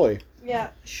furry boy. Yeah,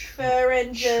 fur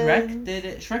engine. Shrek did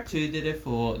it. Shrek 2 did it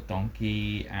for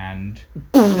Donkey and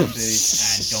and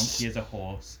Donkey as a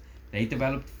horse. They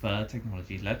developed fur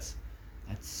technology. Let's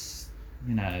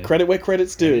Credit where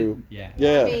credit's due. Yeah.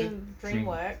 Yeah. I mean,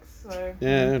 DreamWorks. So.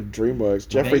 Yeah, DreamWorks.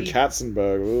 Jeffrey They-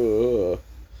 Katzenberg. Ugh.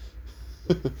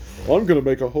 I'm gonna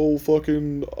make a whole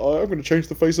fucking. I'm gonna change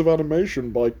the face of animation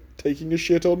by taking a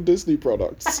shit on Disney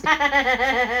products.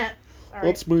 Sorry.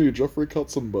 That's me, Jeffrey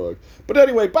Katzenberg. But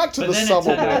anyway, back to But the then it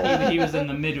summer turned out one. he was in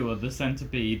the middle of the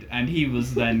centipede, and he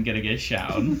was then gonna get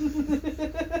shown.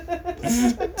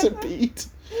 Centipede.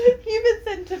 Human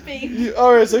centipede.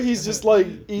 Alright, so he's just like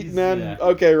eating and Yeah.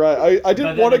 okay, right. I But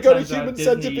didn't then want to it go to turns out Human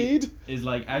Disney Centipede. Is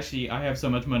like, actually, I have so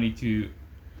much money to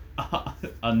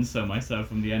unsew myself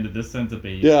from the end of this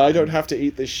centipede. Yeah, I don't have to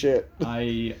eat this shit.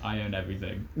 I own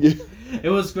everything. Yeah. It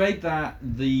was great that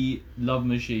the Love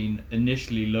Machine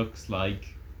initially looks like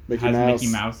Mickey has Mouse.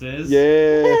 Mickey Mouse's.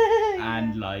 Yeah.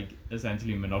 And like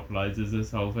essentially monopolizes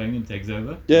this whole thing and takes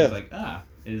over. Yeah. It's like,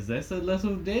 Is this a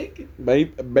little dig?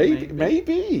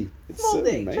 Maybe. It's Small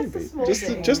dig, maybe. just a small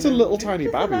dig. Just a little tiny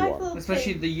Just a babby nice one. little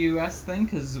Especially thing. the US thing,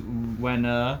 because when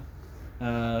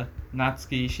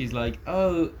Natsuki, she's like,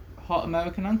 oh, hot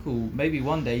American uncle, maybe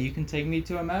one day you can take me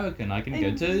to America and I can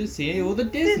go to see all the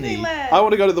Disney. Disneyland. I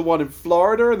want to go to the one in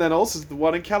Florida and then also to the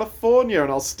one in California, and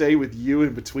I'll stay with you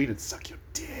in between and suck your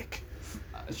dick.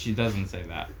 She doesn't say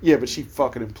that. Yeah, but she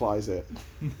fucking implies it.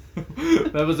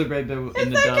 That was a great bit in It's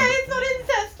the okay, dub. it's not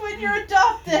incest when you're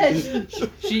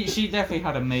adopted. She definitely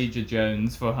had a Major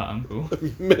Jones for her uncle.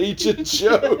 Major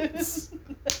Jones.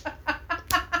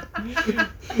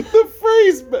 The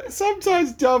phrase,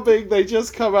 sometimes dubbing, they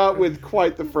just come out with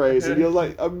quite the phrase, and you're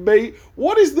like,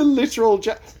 what is the literal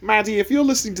Maddie, if you're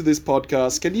listening to this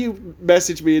podcast, can you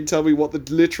message me and tell me what the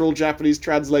literal Japanese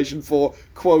translation for,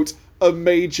 quote, a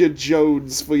Major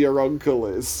Jones for your uncle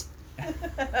is?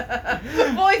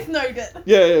 Voice note it.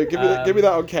 Yeah, give me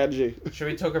that on kanji. Should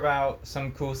we talk about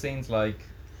some cool scenes like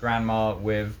Grandma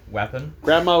with weapon?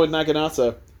 Grandma with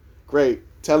Naginata. Great.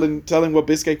 Telling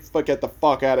Wabisuke, get the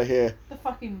fuck out of here. The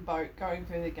fucking boat going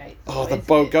through the gates. Oh, the always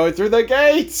boat gets- going through the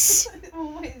gates!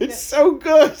 always It's gets- so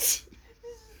good!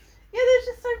 Yeah, there's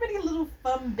just so many little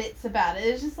fun bits about it.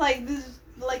 It's just like there's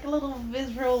like a little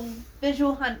visual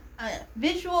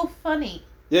funny.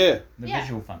 Yeah, The Yeah.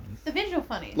 visual funnies. The visual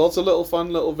funny. lots of little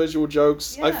fun little visual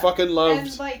jokes. I Yeah. fucking loved.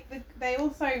 And like they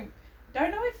also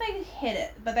don't know if they hit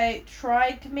it, but they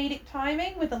tried comedic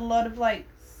timing with a lot of like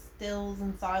stills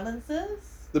and silences.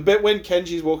 The bit when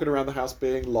Kenji's walking around the house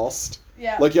being lost.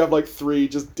 Yeah. Like you have like 3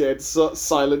 just dead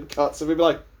silent cuts of him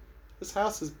like, this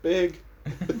house is big.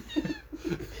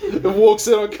 It walks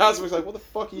in on Kazuma, he's like, what the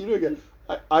fuck are you doing again?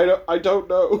 I don't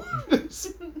know.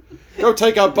 Go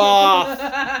take a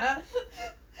bath!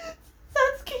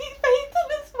 Satsuki's faith in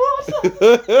this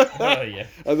water. Oh, yeah.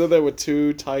 And then there were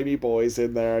 2 tiny boys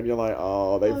in there, and you're like,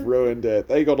 oh, they've ruined it.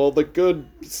 They got all the good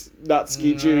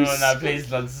Natsuki juice. No, please,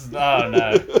 let's... Oh,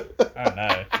 no. Oh,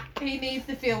 no. He needs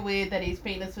to feel weird that his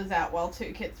penis was out while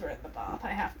 2 kids were in the bath, I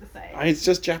have to say. It's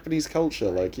just Japanese culture,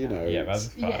 like, you know. Yeah, it's-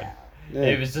 that's fine. Yeah. yeah.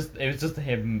 It was just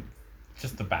him,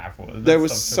 just the bathwater. There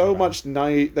was so much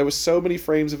there was so many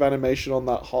frames of animation on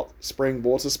that hot spring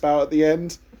water spout at the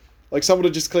end. Like someone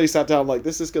had just clearly sat down like,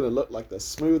 this is gonna look like the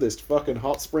smoothest fucking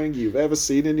hot spring you've ever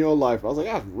seen in your life. I was like,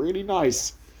 that's really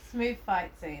nice. Smooth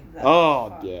fight scenes. that Oh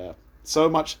was fun. yeah. So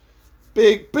much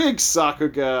big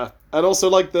Sakuga. And also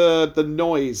like the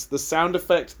noise, the sound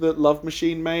effect that Love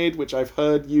Machine made, which I've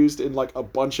heard used in like a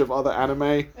bunch of other anime.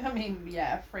 I mean,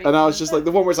 yeah, free. And I was just like,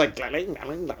 the one where it's like, gling,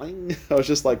 gling, gling. I was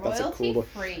just like, that's a cool one.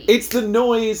 free. It's the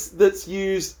noise that's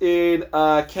used in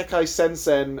Kekai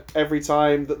Sensen every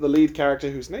time that the lead character,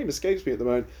 whose name escapes me at the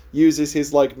moment, uses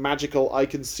his like magical I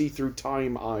can see through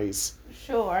time eyes.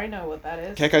 Sure, I know what that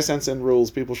is. Kekai Sensen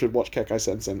rules. People should watch Kekai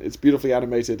Sensen. It's beautifully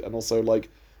animated and also like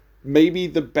maybe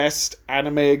the best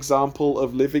anime example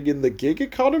of living in the gig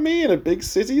economy in a big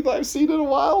city that I've seen in a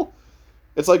while.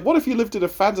 It's like, what if you lived in a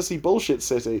fantasy bullshit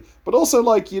city, but also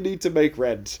like you need to make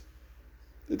rent?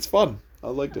 It's fun. I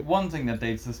liked it. One thing that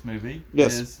dates this movie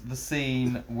Yes. is the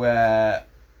scene where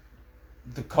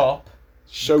the cop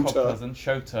Shota. cousin,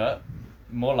 Shota,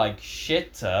 more like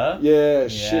Shitter, Yeah, Yeah,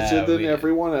 shitter than we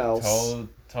everyone else.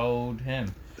 told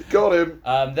him. Got him.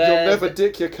 You'll You'll never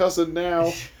dick your cousin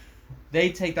now. They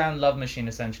take down Love Machine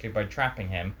essentially by trapping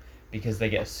him because they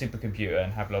get a supercomputer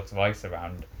and have lots of ice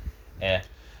around.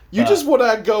 You But- just want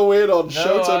to go in on No,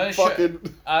 Shota I fucking...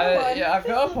 Yeah, I've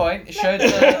got a point.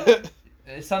 Shota,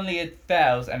 suddenly it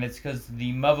fails, and it's because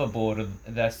the motherboard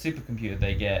of their supercomputer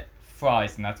they get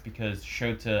fries, and that's because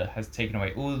Shota has taken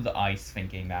away all the ice,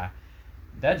 thinking that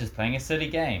they're just playing a silly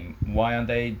game. Why aren't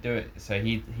they do it? So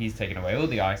he's taken away all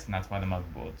the ice, and that's why the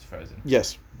motherboard's frozen.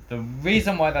 Yes. The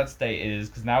reason why that's stated is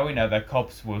because now we know that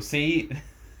cops will see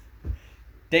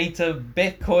data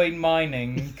Bitcoin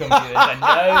mining computers and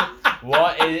know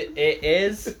what it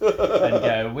is, and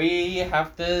go, we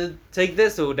have to take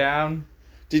this all down.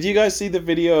 Did you guys see the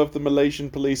video of the Malaysian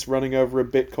police running over a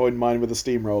Bitcoin mine with a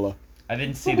steamroller? I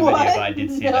didn't see the What? video, but I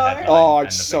did see No. the headline. Oh, and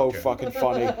it's the so picture. fucking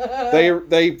funny.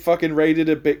 They fucking raided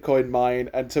a Bitcoin mine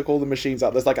and took all the machines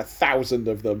out. There's like 1,000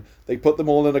 of them. They put them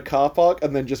all in a car park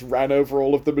and then just ran over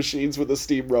all of the machines with a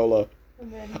steamroller.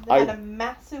 And then I- they had a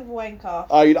massive wank off.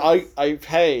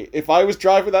 Hey, if I was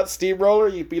driving that steamroller,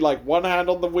 you'd be like one hand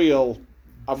on the wheel.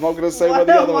 I'm not gonna say where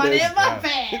the other one is. in my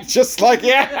van. Just like,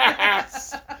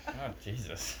 yes! Oh,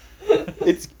 Jesus.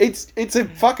 It's a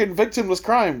fucking victimless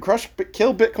crime.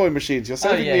 Kill Bitcoin machines. You're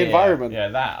saving the environment. Yeah,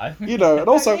 that. You know, and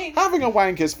also Okay. having a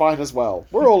wank is fine as well.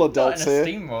 We're all Not adults in a here.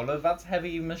 steamroller, that's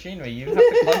heavy machinery. You have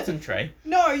to concentrate.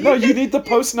 No, No, you need the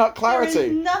post-nut There is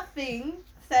clarity. nothing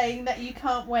saying that you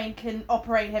can't wank and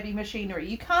operate heavy machinery.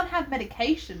 You can't have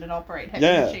medication and operate heavy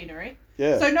Yeah. machinery.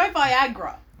 Yeah. So no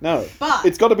Viagra. No. But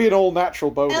It's got to be an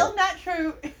all-natural boner. El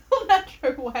Natro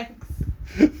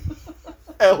wanks.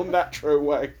 El Natro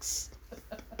Wax.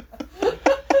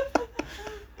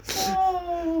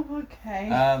 Oh, okay.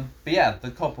 But yeah,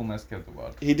 the cop almost killed the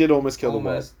world. He did almost kill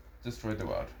Almost destroyed the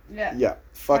world. Yeah. the world. Yeah.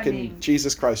 Fucking I mean-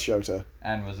 Jesus Christ, Shota.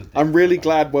 And was a dick I'm really to the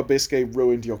glad Wabisque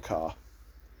ruined your car.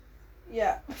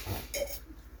 Yeah.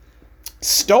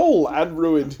 Stole and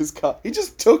ruined his car. He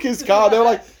just took his car. They were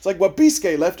like, it's like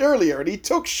Wabisque left earlier and he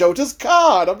took Shota's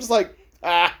car. And I'm just like,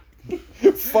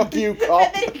 fuck you, cop.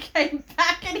 And then he came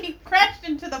back and he crashed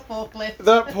into the forklift.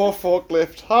 That poor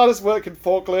forklift. Hardest working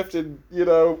forklift in, in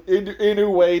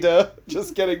Ueda.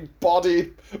 Just getting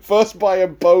bodied. First by a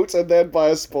boat and then by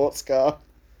a sports car.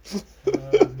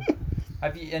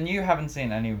 Have you? And you haven't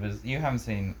seen any of his. You haven't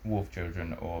seen Wolf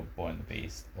Children or Boy and the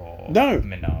Beast or No.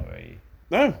 Minari.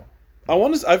 No. I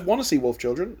want to see Wolf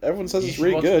Children. Everyone says You it's should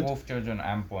really watch good. Wolf Children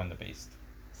and Boy and the Beast.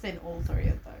 Seen all three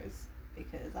of those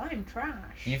because I'm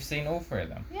trash. You've seen all three of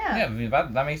them. Yeah. Yeah, I mean,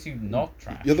 that makes you not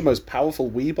trash. You're the most powerful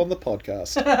weeb on the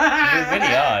podcast. You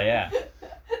really are, yeah.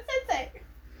 Sensei.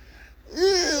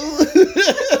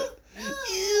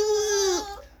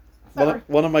 Sorry.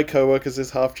 One of my coworkers is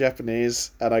half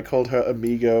Japanese, and I called her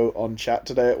Amigo on chat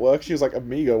today at work. She was like,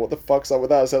 Amigo, what the fuck's up with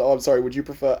that? I said, oh, I'm sorry, would you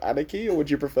prefer Aniki or would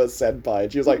you prefer Senpai?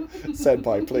 And she was like,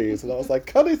 Senpai, please. And I was like,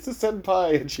 Karitsu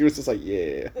Senpai. And she was just like,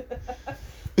 yeah.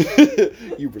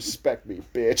 You respect me,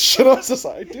 bitch. And I was just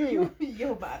like, I do.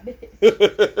 You're my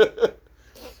bitch.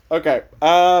 Okay,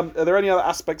 are there any other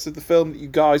aspects of the film that you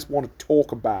guys want to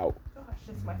talk about? Gosh,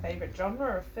 this is my favourite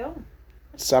genre of film.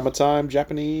 Summertime,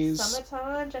 Japanese,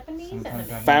 Summertime, Japanese, Summertime, anime.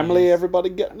 Japanese. family, everybody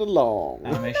getting along.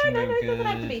 Animation No, go it doesn't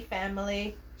have to good. be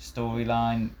family.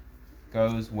 Storyline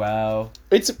goes well.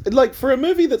 It's like for a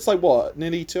movie that's like what,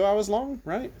 nearly 2 hours long,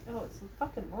 right? Oh, it's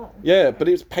fucking long. Yeah, but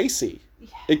it's pacey. Yeah.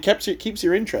 It keeps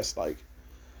your interest. Like,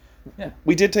 Yeah.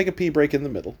 we did take a pee break in the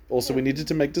middle. Also, we needed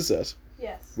to make dessert,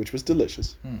 Yes. which was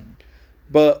delicious. Hmm.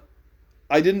 But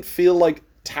I didn't feel like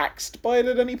taxed by it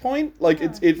at any point. Like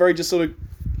No. it very just sort of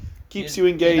keeps you You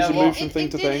engaged know and what? moves from thing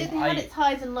to It thing. had I- its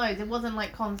highs and lows. It wasn't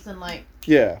like constant like.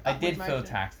 Yeah. I did Upward feel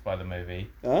motion. taxed by the movie,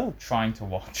 Oh. trying to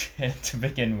watch it to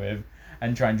begin with,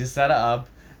 and trying to set it up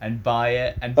and buy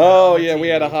it and. put it Oh on the yeah, we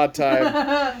had a TV. hard time.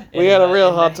 That's We In had a the- real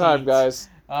in the hard time, heat. guys.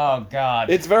 Oh god.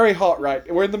 It's very hot, right?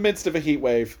 We're in the midst of a heat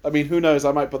wave. I mean, who knows?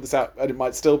 I might put this out and it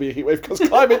might still be a heat wave because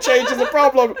climate change is a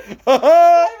problem.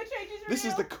 This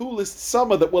is the coolest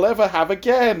summer that we'll ever have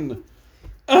again.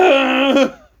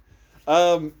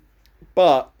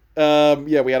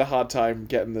 Yeah, we had a hard time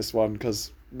getting this one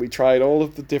because we tried all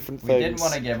of the different We things. didn't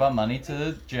want to give our money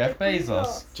to Jeff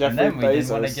Bezos. Jeffrey and then we didn't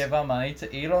want Bezos. to give our money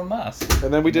to Elon Musk.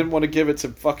 And then we didn't want to give it to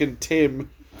fucking Tim.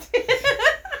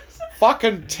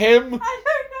 Fucking Tim. I don't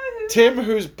know who. Tim,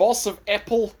 who's boss of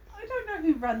Apple. I don't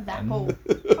know who runs Apple.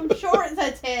 I'm sure it's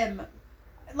a Tim.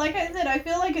 Like I said, I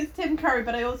feel like it's Tim Curry,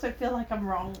 but I also feel like I'm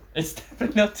wrong. It's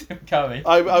definitely not Tim Curry.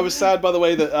 I was sad, by the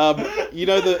way, that you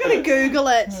know I'm gonna the. Google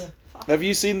it. Have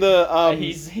you seen the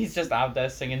He's just out there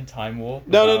singing Time Warp.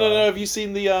 No. Have you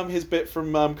seen the his bit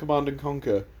from Command and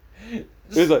Conquer?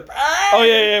 He's like, oh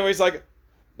yeah, where he's like,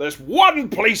 there's one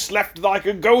place left that I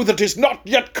can go that is not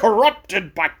yet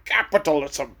corrupted by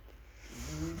capitalism.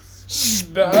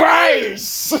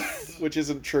 Space! Which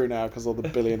isn't true now because all the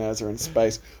billionaires are in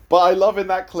space. But I love in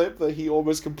that clip that he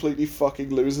almost completely fucking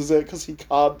loses it because he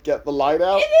can't get the light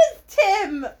out. It is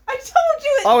Tim. I told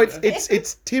you. Oh, Tim.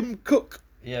 it's Tim Cook.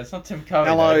 Yeah, it's not Tim Curry.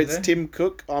 Hello, though, is it's it? Tim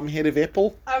Cook. I'm head of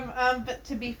Apple. But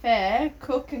to be fair,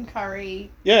 Cook and Curry.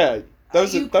 Yeah,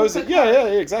 those You are those are Cook yeah, and yeah,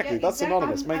 Curry. exactly. That's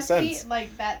synonymous. Makes I see sense. it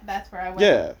like that. That's where I went.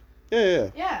 Yeah.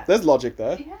 Yeah. There's logic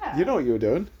there. Yeah. You know what you were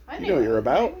doing. I You know what you're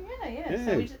about. Yeah. Yeah.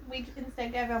 So we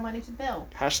instead gave our money to Bill.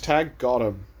 Hashtag got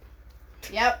him.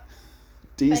 Yep.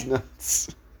 D's Thank- nuts.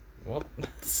 What?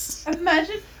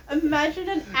 Imagine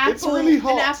an It's really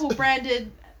hot. an Apple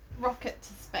branded rocket to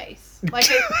space, like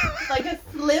a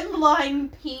slimline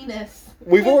penis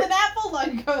We've with al- an Apple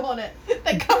logo on it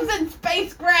that comes in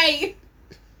space gray.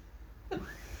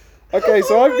 Okay,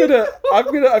 so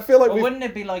I feel like Or we. wouldn't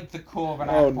it be like the core of an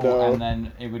Oh, apple, no. and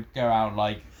then it would go out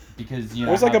like because you It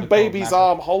know. was like how a the core of an baby's apple-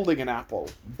 arm holding an apple.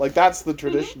 Like that's the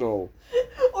traditional.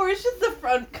 Or it's just the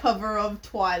front cover of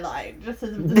Twilight, just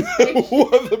as the spaceship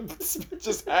What are the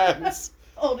just hands?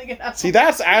 holding an apple. See,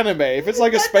 that's anime. If it's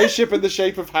like a spaceship in the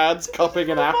shape of hands cupping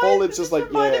an apple, it's just like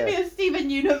reminded me yeah, of Steven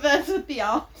Universe with the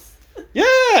arms.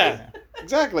 yeah,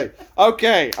 exactly.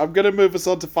 Okay, I'm gonna move us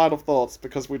on to final thoughts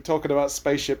because we're talking about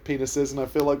spaceship penises, and I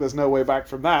feel like there's no way back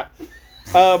from that.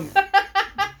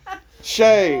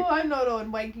 Shay. Oh, I'm not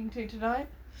on wanking to tonight.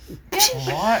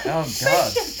 What? Oh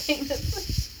god.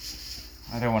 Penis.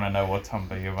 I don't want to know what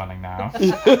Tumblr you're running now.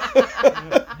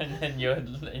 And in your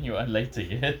later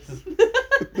years.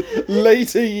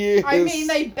 Later years. I mean,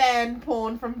 they banned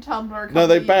porn from Tumblr. A No, couple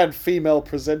they of banned female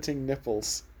presenting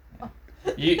nipples.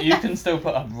 You can still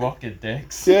put up rocket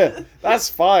dicks. Yeah, that's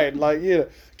fine. Like, you know,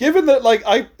 given that, like,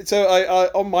 I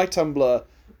on my Tumblr,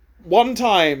 one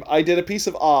time I did a piece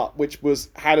of art which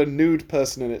had a nude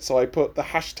person in it, so I put the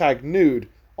hashtag nude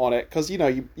on it because, you know,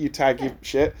 you tag your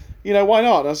shit. You know, why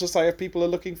not? And I was just like, if people are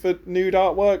looking for nude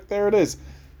artwork, there it is.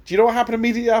 Do you know what happened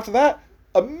immediately after that?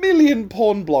 1 million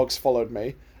porn blogs followed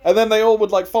me. And then they all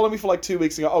would, like, follow me for, like, 2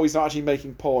 weeks and go, oh, he's not actually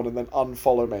making porn, and then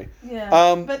unfollow me. Yeah,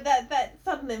 but that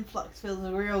sudden influx feels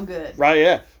real good. Right,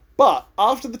 yeah. But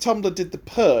after the Tumblr did the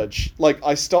purge, like,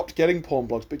 I stopped getting porn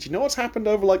blogs. But you know what's happened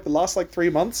over, like, the last, like,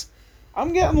 3 months?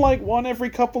 I'm getting, like, one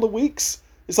every couple of weeks.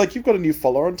 It's like, you've got a new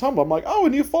follower on Tumblr. I'm like, oh, a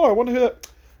new follower. I wonder who that...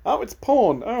 Oh, it's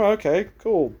porn. Oh, okay,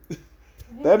 cool.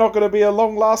 They're not going to be a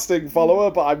long-lasting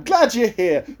follower, but I'm glad you're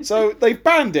here. So they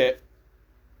banned it,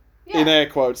 in air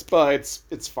quotes, but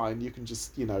it's fine. You can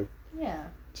just, you know,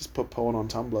 just put porn on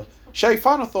Tumblr. Shay,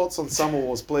 final thoughts on Summer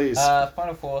Wars, please.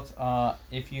 Final thoughts are,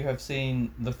 if you have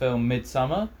seen the film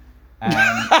Midsummer, and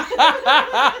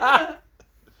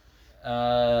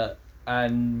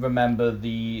and remember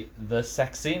the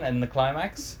sex scene and the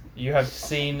climax, you have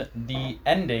seen the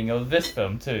ending of this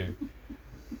film too.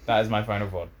 That is my final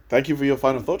thought. Thank you for your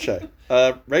final thought, Shay.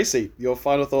 Racy, your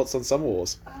final thoughts on Summer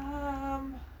Wars.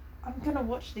 I'm gonna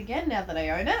watch it again now that I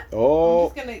own it. Oh.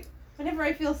 I'm just gonna. Whenever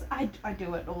I feel, I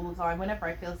do it all the time. Whenever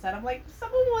I feel sad, I'm like,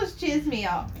 Summer Wars cheers me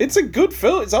up. It's a good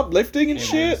film. It's uplifting and It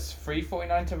shit. was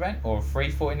 $3.49 to rent or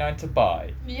 $3.49 to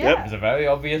buy. Yeah. It was a very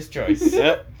obvious choice.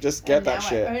 Yep, just get And that now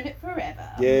shit. I own it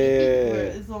forever.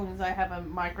 Yeah. As long as I have a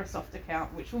Microsoft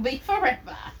account, which will be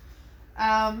forever.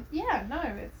 Yeah, no,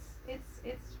 it's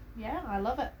yeah, I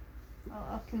love it.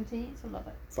 I'll continue to love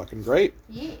it. Fucking great.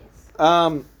 Yes.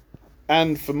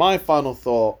 And for my final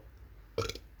thought,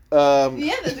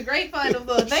 Yeah, that's a great final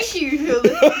thought. Thank you for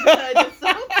listening to this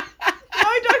song.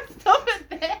 No, don't stop it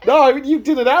there. no, I mean, you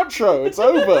did an outro. It's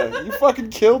over. You fucking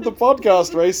killed the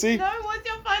podcast, Racy. No, what's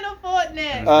your final thought,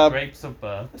 Nick? The grapes of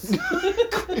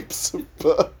burps. Grapes of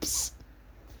burps.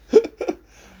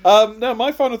 No,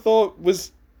 my final thought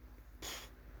was,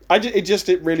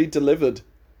 it really delivered.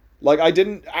 Like, I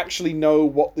didn't actually know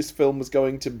what this film was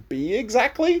going to be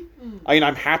exactly. I mean,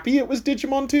 I'm happy it was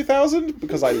Digimon 2000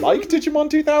 because I like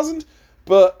Digimon 2000,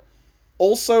 but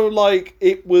also, like,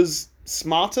 it was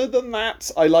smarter than that.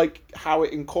 I like how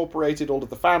it incorporated all of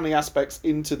the family aspects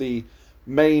into the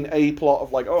main A-plot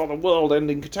of, like, oh, the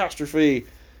world-ending catastrophe.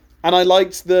 And I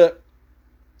liked that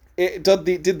it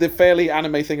did the fairly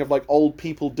anime thing of, like, old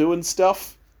people doing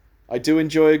stuff. I do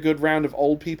enjoy a good round of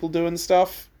old people doing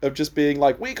stuff, of just being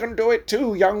like, we can do it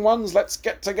too, young ones, let's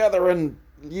get together and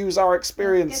use our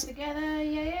experience. Get together,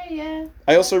 yeah.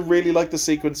 I also really like the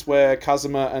sequence where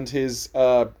Kazuma and his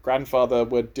grandfather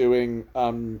were doing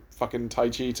fucking Tai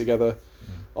Chi together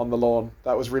on the lawn.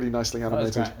 That was really nicely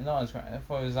animated. I thought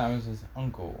that was his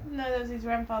uncle. No, that was his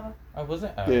grandfather. Oh, was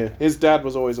it? Oh, Yeah, okay. his dad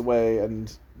was always away,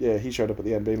 and yeah, he showed up at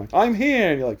the end being like, I'm here,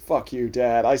 and you're like, fuck you,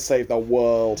 Dad, I saved the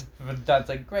world. But Dad's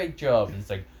like, great job. And it's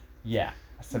like, yeah,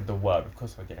 I said the word. Of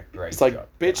course I get a great It's like, job.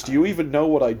 bitch, do you even know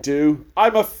what I do?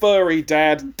 I'm a furry,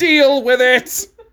 Dad. Deal with it!